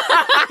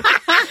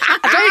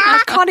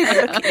 I can't even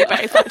look at you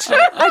both, actually.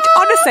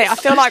 Honestly, I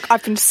feel like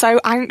I've been so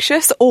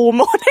anxious all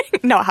morning.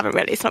 No, I haven't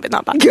really. It's not been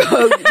that bad.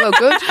 Well,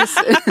 good.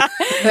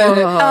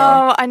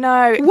 Oh, I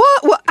know.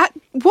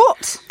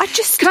 What? I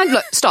just... Can I...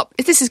 Look, stop.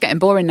 This is getting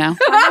boring now.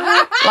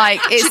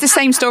 Like, it's the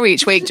same story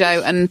each week,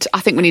 Joe, and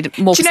I think we need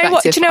more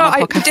perspective. Do you know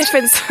what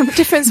the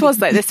difference was,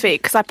 though, this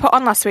week? Because I put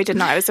on last week,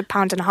 didn't I? It was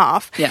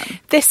 £1.50. Yeah.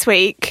 This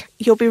week,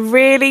 you'll be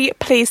really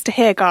pleased to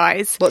hear,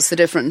 guys. What's the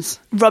difference?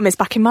 Rum is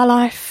back in my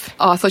life.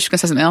 Oh, I thought you were going to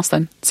say something else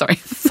then. Sorry.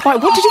 Right,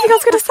 what did you think I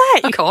was going to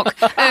say? Cock.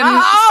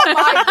 Oh,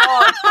 my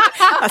God.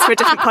 That's for a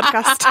different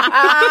podcast.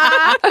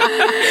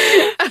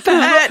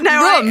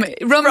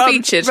 Rum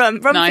featured. Rum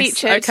nice.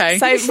 featured. Okay.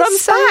 So this rum's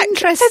is so back.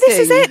 interesting. So this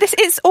is it. This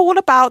is all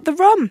about the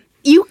rum.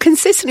 You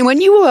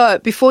consistently,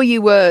 before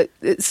you were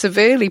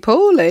severely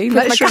poorly,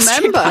 let's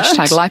remember.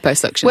 Hashtag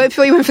liposuction.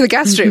 Before you went for the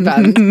gastric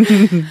band.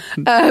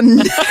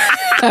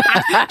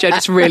 Joe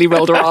just really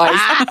rolled her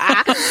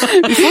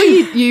eyes. Before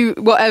you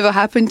whatever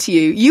happened to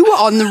you, you were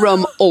on the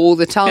rum all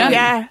the time.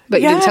 Yeah.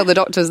 But you didn't tell the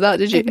doctors that,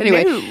 did you?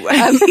 Anyway.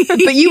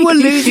 But you were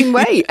losing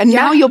weight, and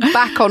now you're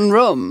back on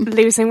rum.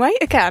 Losing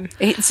weight again.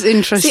 It's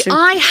interesting. See,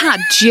 I had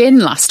gin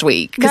last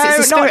week because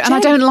it's a spirit, and I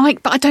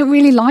don't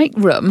really like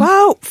rum.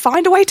 Well,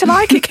 find a way to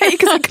like it, Kate,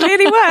 because it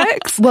clearly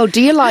works. Well,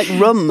 do you like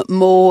rum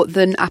more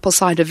than apple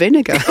cider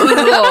vinegar? Joe,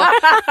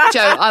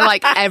 I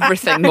like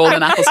everything more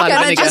than apple cider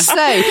vinegar. Can I just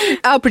say,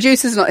 our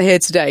producer's not here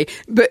today,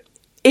 but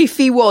if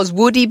he was,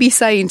 would he be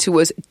saying to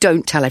us,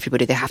 don't tell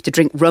everybody they have to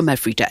drink rum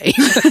every day?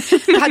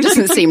 That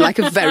doesn't seem like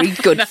a very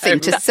good thing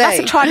to say. That's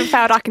a tried and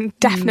failed I can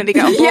definitely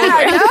get on board with.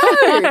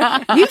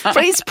 I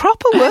know. It's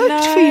proper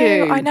worked for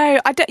you. I know.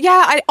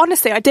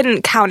 Honestly, I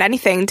didn't count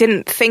anything,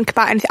 didn't think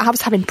about anything. I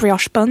was having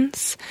brioche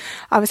buns.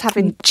 I was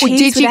having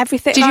cheese with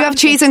everything. Did you have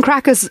cheese and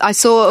crackers? I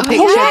saw a picture.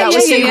 That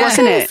was you,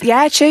 wasn't it?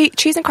 Yeah,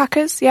 cheese and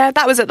crackers. Yeah,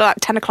 that was at like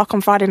 10 o'clock on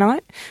Friday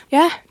night.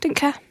 Yeah, didn't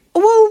care.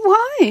 Well,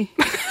 why?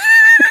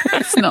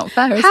 It's not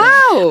fair, is it?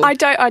 How? I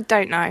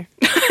don't know.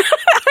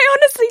 I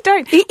honestly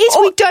don't. We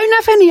don't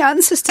have any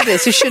answers to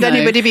this. Or should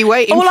anybody be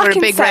waiting for a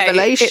big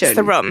revelation? It's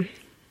the rum.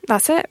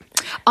 That's it.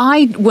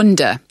 I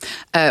wonder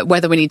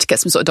whether we need to get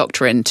some sort of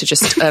doctor in to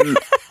just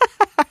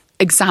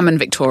examine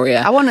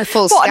Victoria. I want a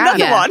full scan.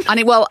 Another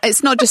one? Well,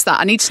 it's not just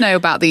that. I need to know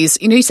about these.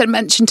 You know, you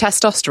mentioned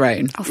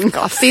testosterone. Oh, for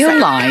God's I feel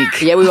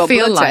like... Yeah, we want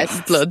blood blood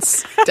tests.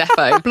 Bloods,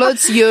 defo.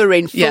 Bloods,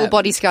 urine, full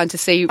body scan to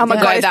see... Oh my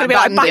God, it's going to be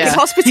like back in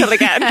hospital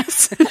again.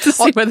 To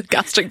see where the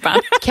gastric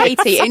band...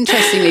 Katie,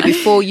 interestingly,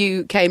 before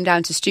you came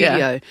down to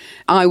studio,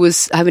 I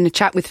was having a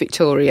chat with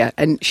Victoria,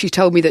 and she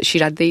told me that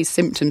she'd had these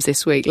symptoms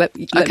this week. Let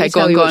me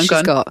tell you what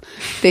she's got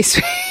this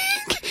week.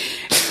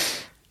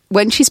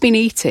 When she's been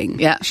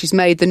eating, she's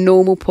made the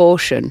normal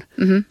portion,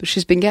 but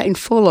she's been getting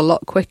full a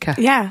lot quicker.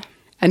 Yeah.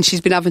 And she's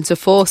been having to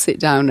force it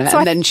down her,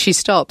 and then she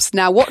stops.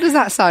 Now, what does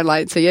that sound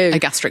like to you? A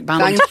gastric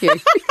band. Thank you.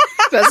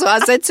 That's what I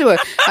said to her.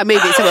 I mean,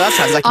 that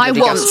sounds like I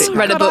once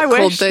read a book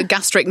called The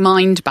Gastric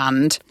Mind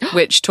Band,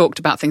 which talked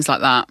about things like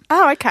that.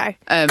 Oh, okay.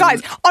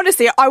 Guys,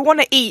 honestly, I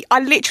want to eat.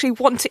 I literally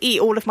want to eat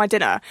all of my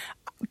dinner,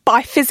 but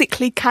I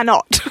physically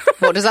cannot.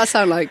 What does that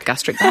sound like?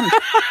 Gastric band.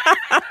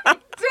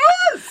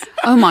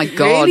 Oh my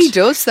God. It really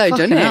does, though,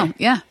 doesn't it?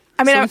 Yeah.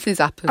 I mean, something's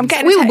happened.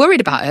 We were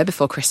worried about her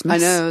before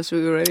Christmas. I know,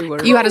 we were really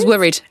worried. You had us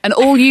worried, and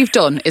all you've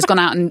done is gone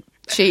out and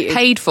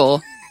paid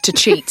for to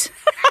cheat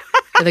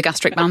with a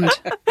gastric band.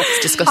 It's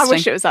disgusting. I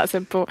wish it was that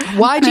simple.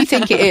 Why do you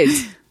think it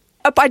is?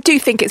 But I do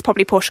think it's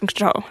probably portion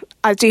control.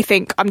 I do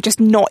think I'm just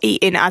not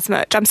eating as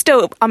much.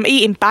 I'm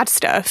eating bad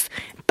stuff,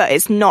 but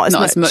it's not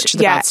as much of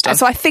the bad stuff.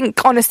 So I think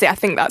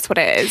that's what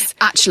it is.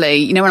 Actually,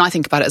 you know, when I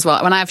think about it as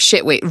well, when I have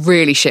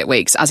really shit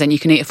weeks, as in you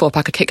can eat a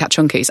 4-pack of Kit Kat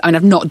Chunkies. I mean,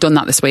 I've not done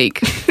that this week.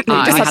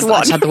 I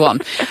just had the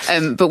one.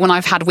 But when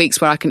I've had weeks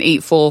where I can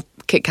eat 4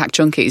 Kit Kat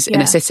Chunkies in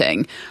a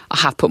sitting, I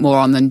have put more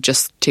on than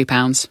just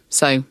 £2.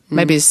 So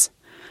maybe it's...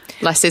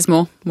 Less is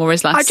more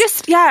is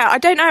less. I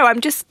don't know.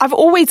 I've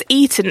always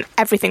eaten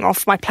everything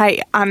off my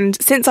plate, and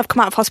since I've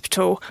come out of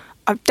hospital,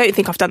 I don't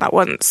think I've done that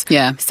once.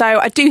 Yeah. So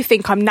I do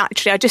think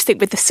I just think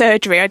with the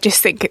surgery, I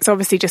just think it's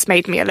obviously just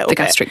made me a little bit...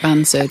 The gastric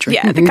band surgery.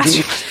 Yeah, the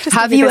gastric...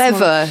 Have you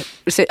ever,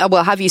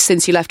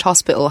 since you left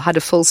hospital, had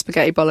a full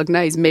spaghetti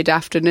bolognese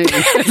mid-afternoon?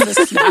 As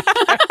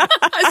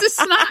a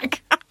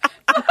snack.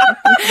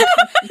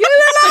 You're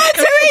allowed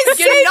to eat.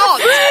 You're not.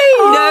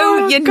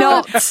 No, you're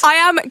not.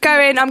 I'm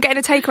getting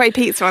a takeaway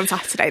pizza on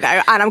Saturday though,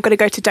 and I'm going to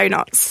go to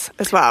Donuts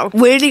as well.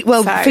 Really?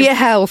 Well, for your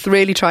health,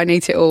 really try and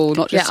eat it all,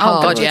 not just half.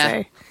 Oh God,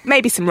 yeah.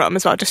 Maybe some rum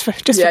as well, just for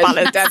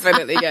balance.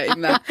 Definitely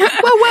getting that.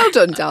 Well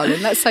done,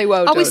 darling. Let's say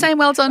well done. Are we saying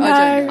well done?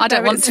 No, I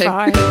don't want to.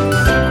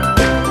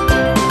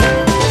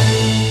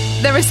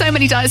 There are so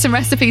many diets and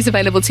recipes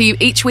available to you.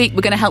 Each week,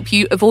 we're going to help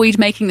you avoid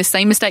making the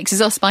same mistakes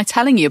as us by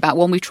telling you about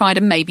one we've tried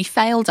and maybe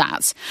failed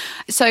at.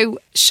 So,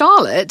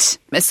 Charlotte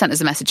has sent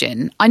us a message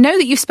in. I know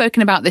that you've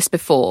spoken about this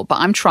before, but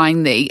I'm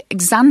trying the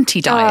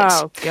Xanti diet.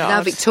 Oh, God.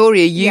 Now,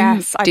 Victoria,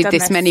 you did done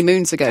this many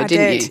moons ago,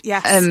 didn't you?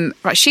 Yes.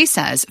 Right, she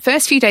says,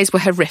 first few days were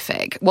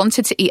horrific.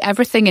 Wanted to eat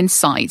everything in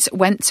sight.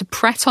 Went to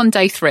Pret on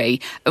day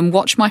 3 and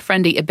watched my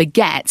friend eat a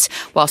baguette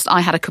whilst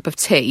I had a cup of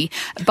tea.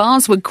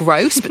 Bars were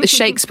gross, but the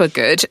shakes were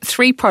good.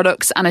 3 products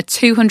and a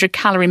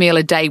 200-calorie meal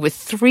a day with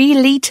 3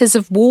 litres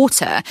of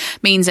water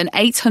means an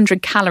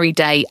 800-calorie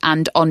day.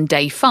 And on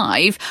day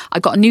 5, I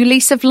got a new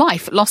lease of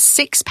life. Lost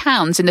 6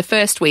 pounds in the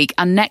first week,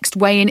 and next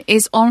weigh-in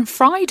is on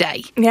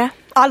Friday. Yeah.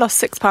 I lost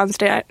 6 pounds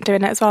doing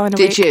it as well in a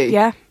Did week. you?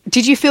 Yeah.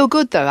 Did you feel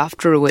good, though,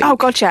 after a week? Oh,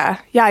 God, yeah.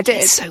 Yeah, I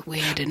did. It's so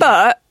weird, isn't it?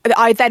 But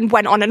I then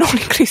went on an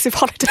all-inclusive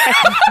holiday.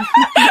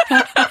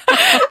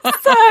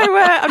 So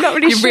I'm not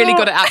really You sure. really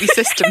got it out of your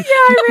system. Yeah,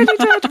 I really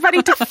did.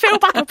 Ready to fill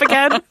back up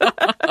again.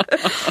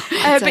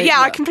 But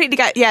yeah, I completely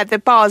get, the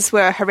bars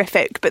were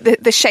horrific, but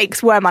the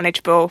shakes were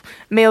manageable.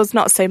 Meals,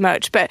 not so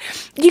much. But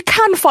you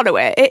can follow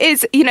it. It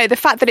is, the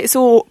fact that it's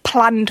all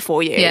planned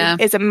for you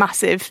is a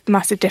massive,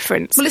 massive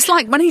difference. Well, it's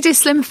like when you do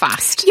Slim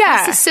Fast.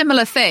 Yeah. It's a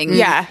similar thing.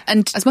 Yeah.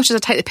 And as much as I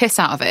take the piss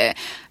out of it,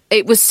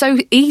 it was so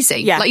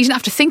easy. Yeah. Like, you didn't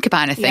have to think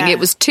about anything. Yeah. It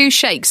was 2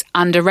 shakes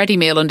and a ready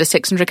meal under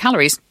 600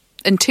 calories.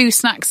 And 2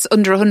 snacks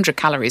under 100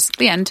 calories.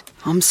 The end.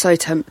 I'm so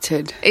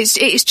tempted.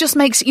 It just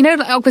makes,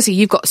 obviously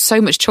you've got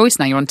so much choice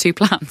now. You're on 2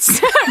 plans.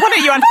 Why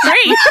don't you on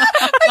 3?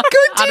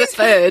 Add a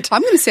third.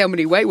 I'm going to see how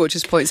many Weight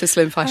Watchers points a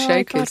Slim Fast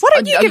shake is. Why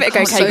don't you give it a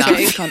go,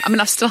 Katie? I mean,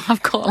 I still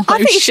have got a load I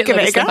think you of should give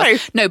it a Slim go.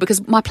 Fast. No,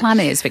 because my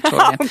plan is,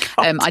 Victoria,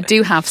 I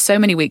do have so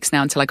many weeks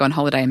now until I go on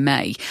holiday in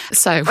May.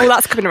 So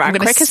that's coming around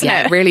quick, isn't it?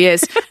 Yeah, it really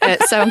is.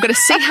 So I'm going to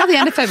see how the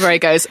end of February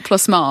goes,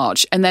 plus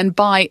March, and then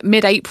by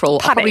mid-April,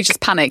 I'll probably just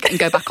panic and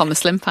go back on the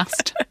Slim Fast.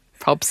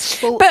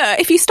 Probs. But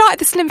if you started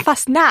the Slim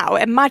Fast now,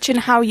 imagine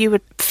how you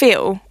would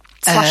feel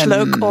 /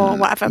 look or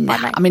whatever.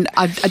 I mean,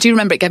 I do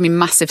remember it gave me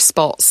massive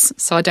spots,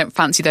 so I don't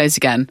fancy those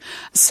again.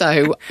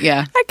 So,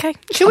 yeah. Okay.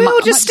 Should we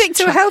all just stick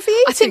to a healthy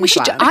eating I think we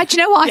should. Do you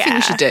know what I think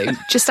we should do?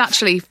 Just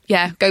actually,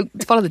 go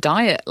follow the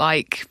diet,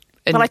 like.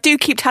 Well, I do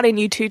keep telling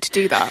you two to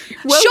do that.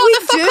 Well, Shut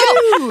the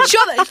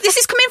fuck up! This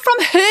is coming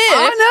from her.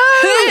 I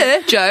know.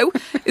 Her, Joe,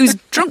 who's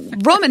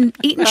drunk rum and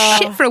eaten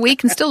shit for a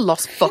week and still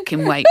lost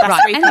fucking weight. Best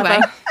Right, week anyway.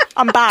 ever.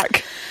 I'm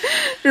back.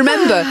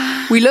 Remember,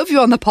 we love you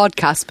on the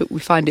podcast, but we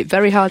find it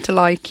very hard to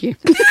like you.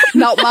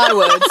 Not my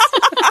words.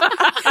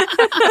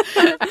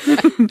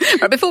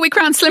 Right, before we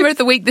crown Slimmer of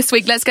the Week this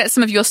week, let's get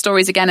some of your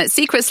stories again at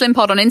Secret Slim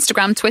Pod on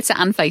Instagram, Twitter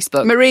and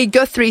Facebook. Marie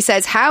Guthrie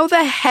says, how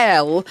the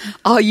hell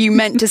are you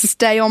meant to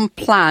stay on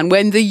plan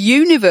when the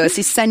universe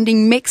is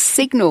sending mixed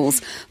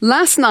signals?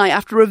 Last night,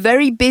 after a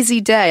very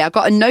busy day, I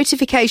got a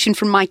notification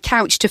from my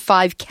Couch to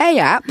 5K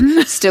app,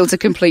 still to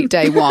complete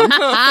day 1,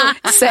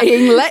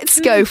 saying,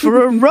 let's go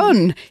for a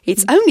run.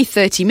 It's only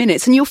 30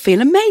 minutes and you'll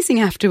feel amazing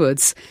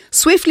afterwards.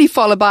 Swiftly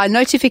followed by a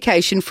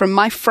notification from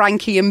my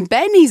Frankie and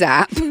Benny's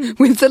app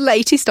with the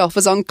latest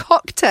offers on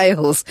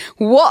cocktails.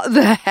 What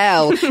the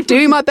hell?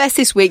 Doing my best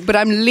this week, but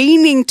I'm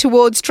leaning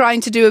towards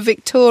trying to do a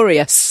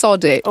Victoria.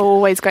 Sod it.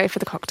 Always go for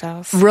the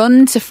cocktails.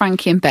 Run to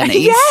Frankie and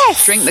Benny's,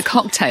 Yes! drink the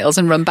cocktails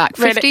and run back.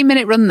 Really?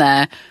 15-minute run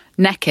there,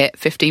 neck it,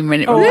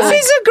 15-minute run This back.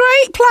 is a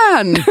great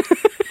plan.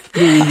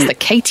 That's the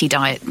Katie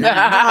diet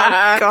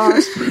now. Oh,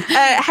 God.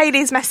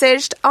 Hayley's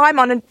messaged, I'm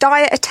on a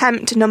diet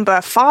attempt number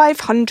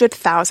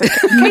 500,000.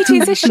 Katie,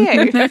 is this you?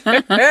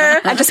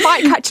 And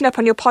despite catching up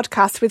on your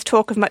podcast with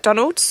talk of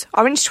McDonald's,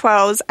 orange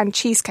twirls and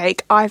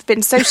cheesecake, I've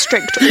been so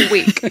strict all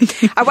week.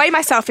 I weigh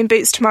myself in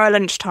Boots tomorrow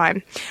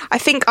lunchtime. I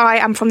think I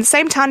am from the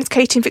same town as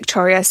Katie and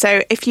Victoria,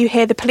 so if you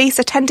hear the police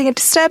attending a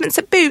disturbance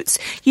at Boots,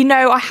 you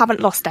know I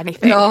haven't lost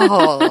anything.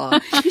 Oh,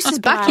 this is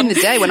back in the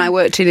day when I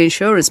worked in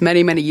insurance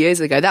many, many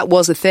years ago. That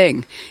was a thing.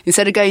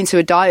 Instead of going to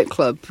a diet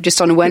club,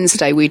 just on a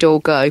Wednesday, we'd all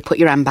go, put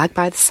your handbag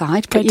by the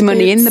side, put your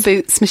money in the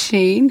Boots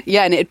machine.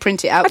 Yeah, and it'd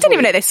print it out. I didn't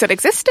even know they still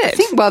existed. I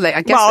think,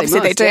 I guess obviously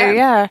they must, do,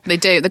 yeah. They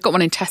do. They've got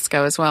one in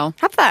Tesco as well.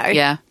 Have they?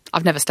 Yeah.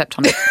 I've never stepped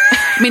on it.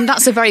 I mean,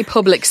 that's a very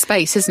public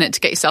space, isn't it,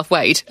 to get yourself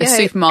weighed? A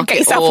supermarket get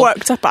yourself or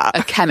worked up at.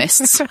 a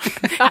chemist's.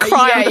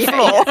 Cry on the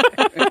floor.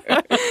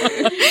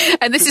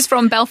 And this is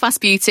from Belfast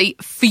Beauty.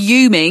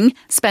 Fuming.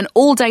 Spent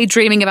all day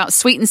dreaming about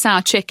sweet and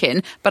sour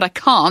chicken, but I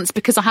can't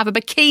because I have a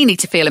bikini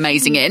to feel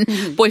amazing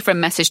in.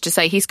 Boyfriend messaged to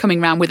say he's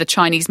coming round with a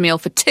Chinese meal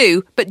for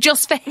 2, but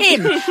just for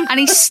him. And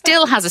he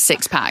still has a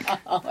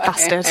 6-pack.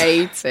 Bastard. I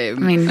hate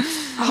him. I mean,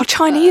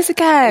 Chinese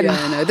again.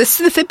 Yeah, no.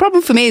 The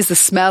problem for me is the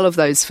smell of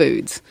those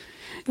foods.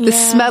 The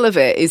smell of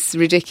it is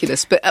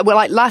ridiculous. But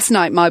like last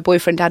night, my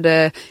boyfriend had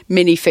a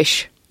mini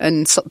fish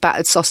and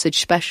battered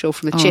sausage special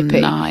from the chippy.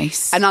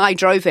 Nice. And I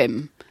drove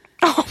him.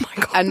 Oh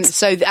my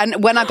God.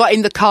 And when I got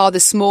in the car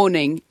this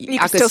morning, You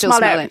I could could still smell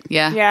smell it. it.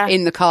 Yeah.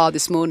 In the car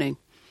this morning.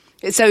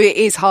 So it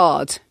is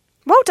hard.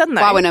 Well done,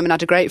 though. Well, I went home and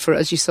had a grapefruit,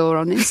 as you saw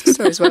on Insta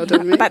stories. Well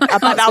done, me. I bet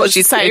that was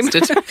the same.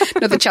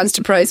 Another chance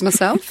to praise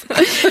myself.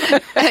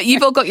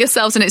 You've all got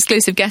yourselves an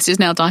exclusive Guess Who's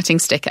Now Dieting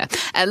sticker.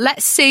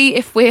 Let's see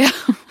if we're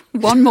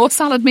one more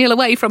salad meal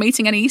away from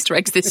eating any Easter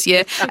eggs this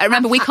year.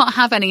 Remember, we can't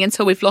have any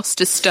until we've lost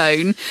a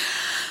stone.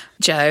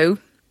 Joe?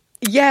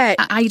 Yeah.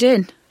 How you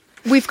doing?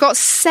 We've got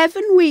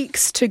 7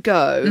 weeks to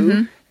go.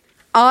 Mm-hmm.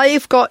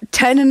 I've got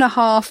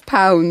 10.5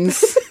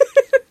 pounds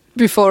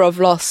before I've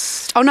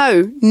lost... Oh,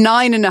 no,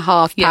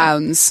 9.5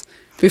 pounds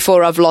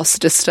before I've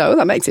lost a stone.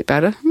 That makes it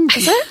better.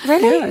 Is it?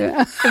 Really?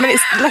 Yeah. I mean,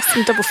 it's less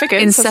than double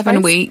figures. In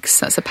 7 weeks.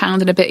 That's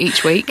 £1 and a bit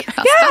each week.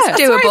 That's That's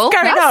doable.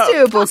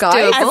 Doable,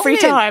 guys. Every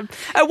time.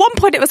 At one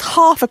point, it was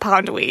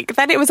 £0.5 a week.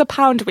 Then it was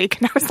 £1 a week,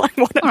 and I was like,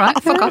 what? All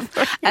right, fuck off.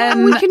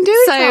 We can do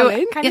it,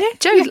 darling. Can you?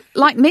 Joe,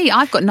 like me,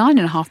 I've got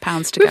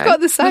 9.5 to go. We've got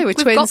the same. We're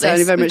twins. Got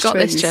this. Very much We've got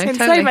twins. this, Joe. In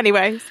Totally. so many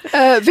ways.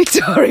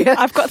 Victoria.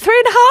 I've got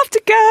 3.5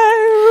 to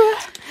go.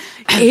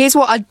 Here's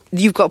what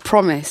you've got to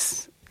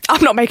promise.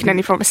 I'm not making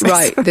any promises.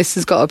 Right, this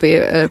has got to be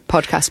a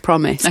podcast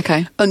promise.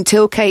 Okay.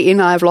 Until Katie and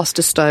I have lost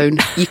a stone,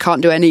 you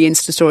can't do any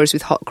Insta stories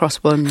with hot cross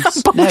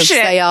buns.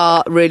 Bullshit. They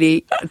are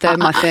really, they're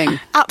my thing.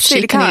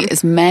 Absolutely She can eat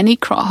as many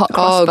hot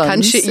cross buns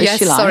can she? as Yes,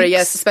 she likes. sorry,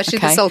 yes, especially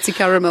the salty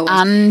caramel.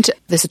 And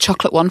there's a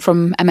chocolate one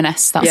from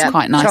M&S. That's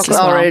quite nice chocolate as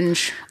well.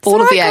 orange.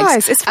 All It's of the alright,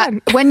 eggs. guys, it's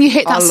fun. When you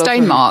hit I that love stone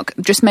them. mark,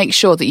 just make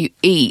sure that you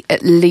eat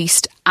at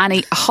least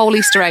a whole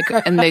Easter egg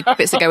and the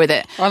bits that go with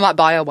it. I might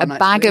buy her one. A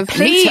bag of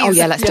Please. Oh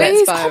yeah, let's do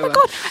Please. it. Oh my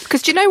God.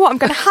 Because do you know what? I'm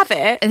going to have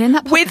it And in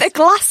that with a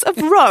glass of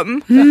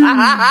rum and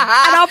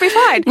I'll be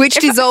fine. Which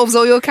dissolves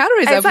all your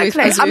calories.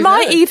 Exactly. I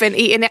might even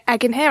eat an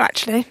egg in here,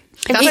 actually.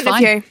 In That's front of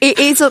fine. you. It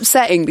is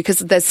upsetting because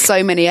there's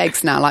so many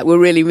eggs now. Like, we're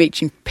really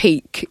reaching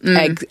peak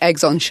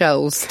eggs on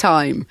shelves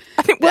time.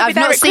 I think we'll be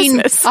there at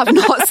Christmas. I've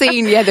not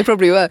seen. Yeah, they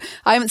probably were.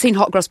 I haven't seen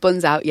hot cross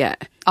buns out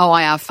yet. Oh,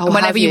 I have. Oh, And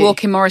whenever have you you?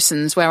 walk in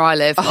Morrison's, where I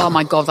live, oh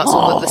my God, that's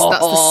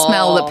the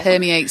smell that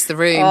permeates the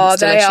room. Oh,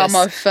 It's they are delicious.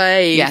 my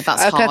fave. Yeah,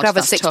 that's I hard. could have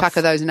a That's 6-pack tough.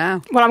 of those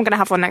now. Well, I'm going to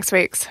have one next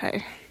week, so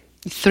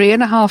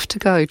 3.5 to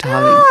go,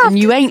 darling. And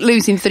you ain't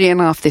losing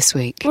 3.5 this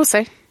week. we'll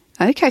see.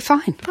 Okay,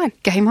 fine.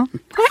 Game on.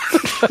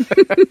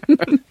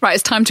 Right,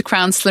 it's time to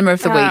crown Slimmer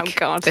of the Oh, Week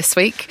God. this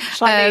week.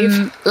 Shall I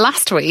leave?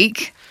 Last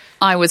week,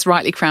 I was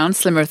rightly crowned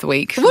Slimmer of the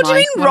Week. What do you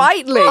mean,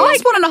 rightly? Oh,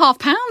 it's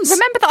 £1.5.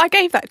 Remember that I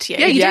gave that to you?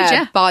 Yeah, you did,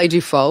 yeah. By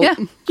default. Yeah.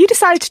 You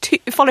decided to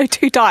follow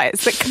 2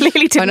 diets that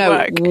clearly I didn't know.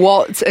 work.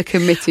 What a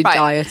committed Right.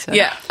 dieter.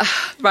 Yeah,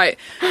 right.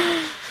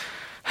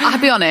 I'll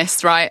be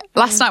honest, right?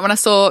 Last night when I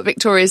saw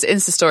Victoria's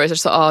Insta stories, I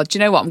just thought, oh, do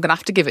you know what? I'm going to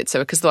have to give it to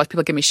her because otherwise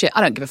people give me shit. I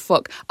don't give a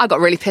fuck. I got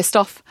really pissed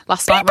off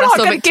last night when I People saw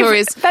aren't gonna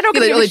Victoria's. they're not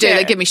gonna give they a do. shit.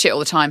 They give me shit all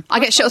the time. I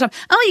get shit all the time.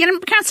 Oh, you're going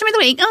to crown Slimmer of the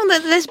Week?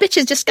 Oh, there's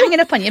bitches just ganging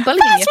up on you,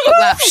 bullying you. Fuck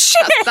that.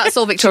 bullshit. That's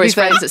all Victoria's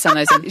friends that send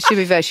those in. To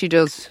be fair, she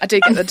does. I do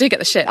get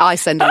the shit. I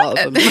send a lot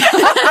of them.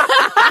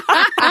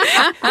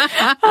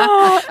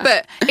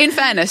 But in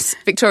fairness,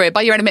 Victoria,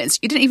 by your own admittance,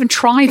 you didn't even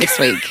try this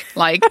week.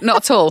 Like, not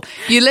at all.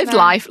 You lived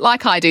life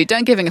like I do,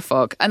 don't giving a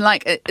fuck. And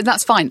like,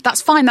 that's fine.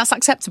 That's fine. That's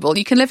acceptable.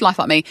 You can live life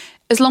like me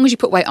as long as you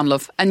put weight on,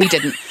 love. And you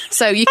didn't.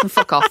 So you can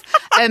fuck off.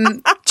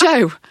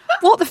 Joe,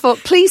 what the fuck?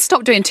 Please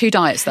stop doing 2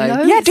 diets though.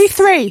 Yeah, do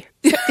 3.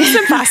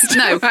 Some fast.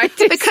 No,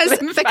 because I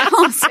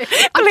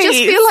Please. just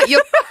feel like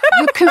you're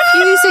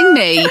confusing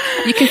me,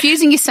 you're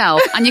confusing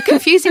yourself, and you're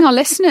confusing our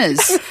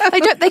listeners.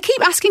 They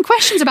keep asking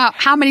questions about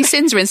how many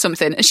sins are in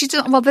something, and she's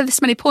just, well, there's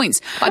this many points,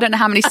 but I don't know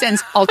how many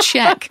sins. I'll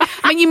check.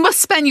 I mean, you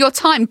must spend your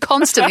time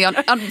constantly on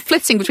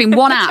flitting between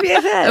one app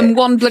and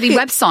one bloody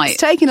website. It's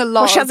taking a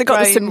lot Well, she hasn't got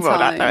the brain Slimmer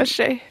World app time. though, has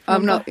she?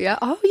 I'm not. Yeah.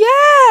 Oh,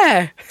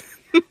 yeah.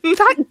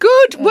 That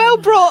good. Well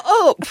brought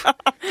up.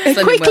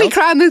 Quickly World.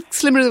 crown the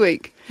Slimmer of the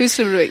Week. Who's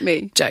Slimmer of the Week?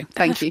 Me. Joe.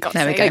 Thank you.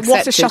 There we go.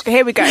 What a Accepted. shocker.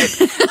 Here we go.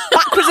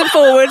 Backwards and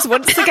forwards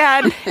once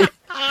again.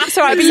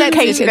 So I'll be Accepted.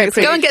 Katie next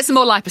week. Go and get some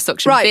more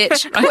liposuction, Right.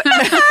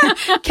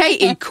 bitch.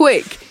 Katie,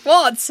 quick.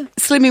 What?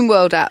 Slimming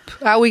World app.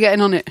 How are we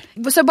getting on it?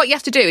 So what you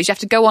have to do is you have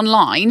to go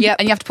online Yep.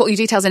 and you have to put all your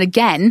details in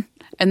again,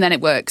 and then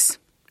it works.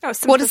 Oh,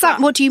 simple What does as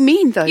that? What do you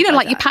mean, though? You know, by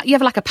like that? you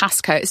have like a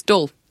passcode. It's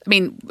dull. I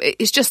mean,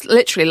 it's just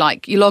literally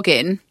like you log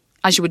in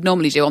as you would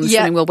normally do on the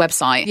Yeah. Slimming World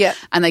website. Yeah.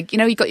 And they, you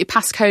know, you got your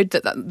passcode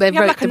that they You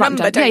have wrote like a they write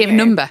number, down. don't Yeah, you have a you?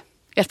 number. You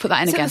have to put that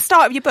in It's at again. the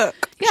start of your book.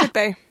 It Yeah. should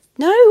be.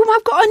 No,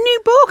 I've got a new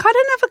book. I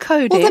don't have a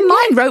code Well, in. then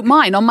mine wrote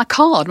mine on my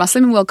card, my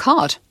Slimming World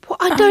card. What?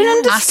 I don't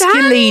understand. Ask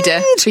your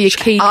leader for your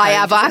key code. I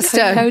have asked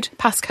her. Code,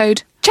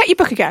 passcode. Check your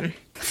book again.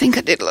 I think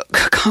I did look.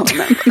 I can't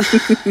remember.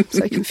 I'm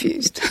so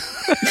confused.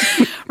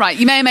 Right,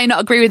 you may or may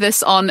not agree with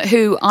us on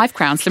who I've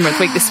crowned Slimmer of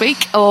the Week this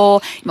week,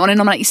 or you want to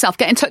nominate yourself.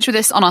 Get in touch with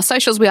us on our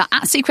socials. We are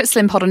at Secret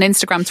Slim Pod on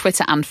Instagram,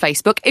 Twitter and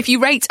Facebook. If you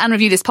rate and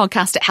review this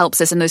podcast, it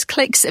helps us, and those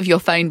clicks of your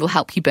phone will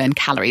help you burn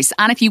calories.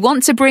 And if you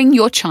want to bring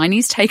your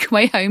Chinese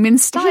takeaway home in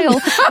style,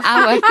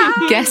 our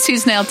Guess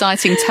Who's Now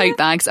Dieting tote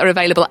bags are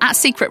available at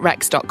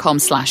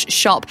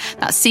secretrex.com/shop.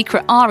 That's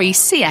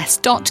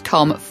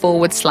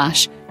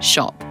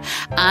secretrecs.com/shop.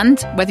 And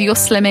whether you're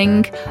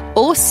slimming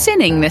or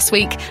sinning this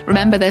week,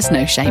 remember there's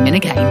no shame in a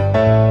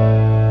game.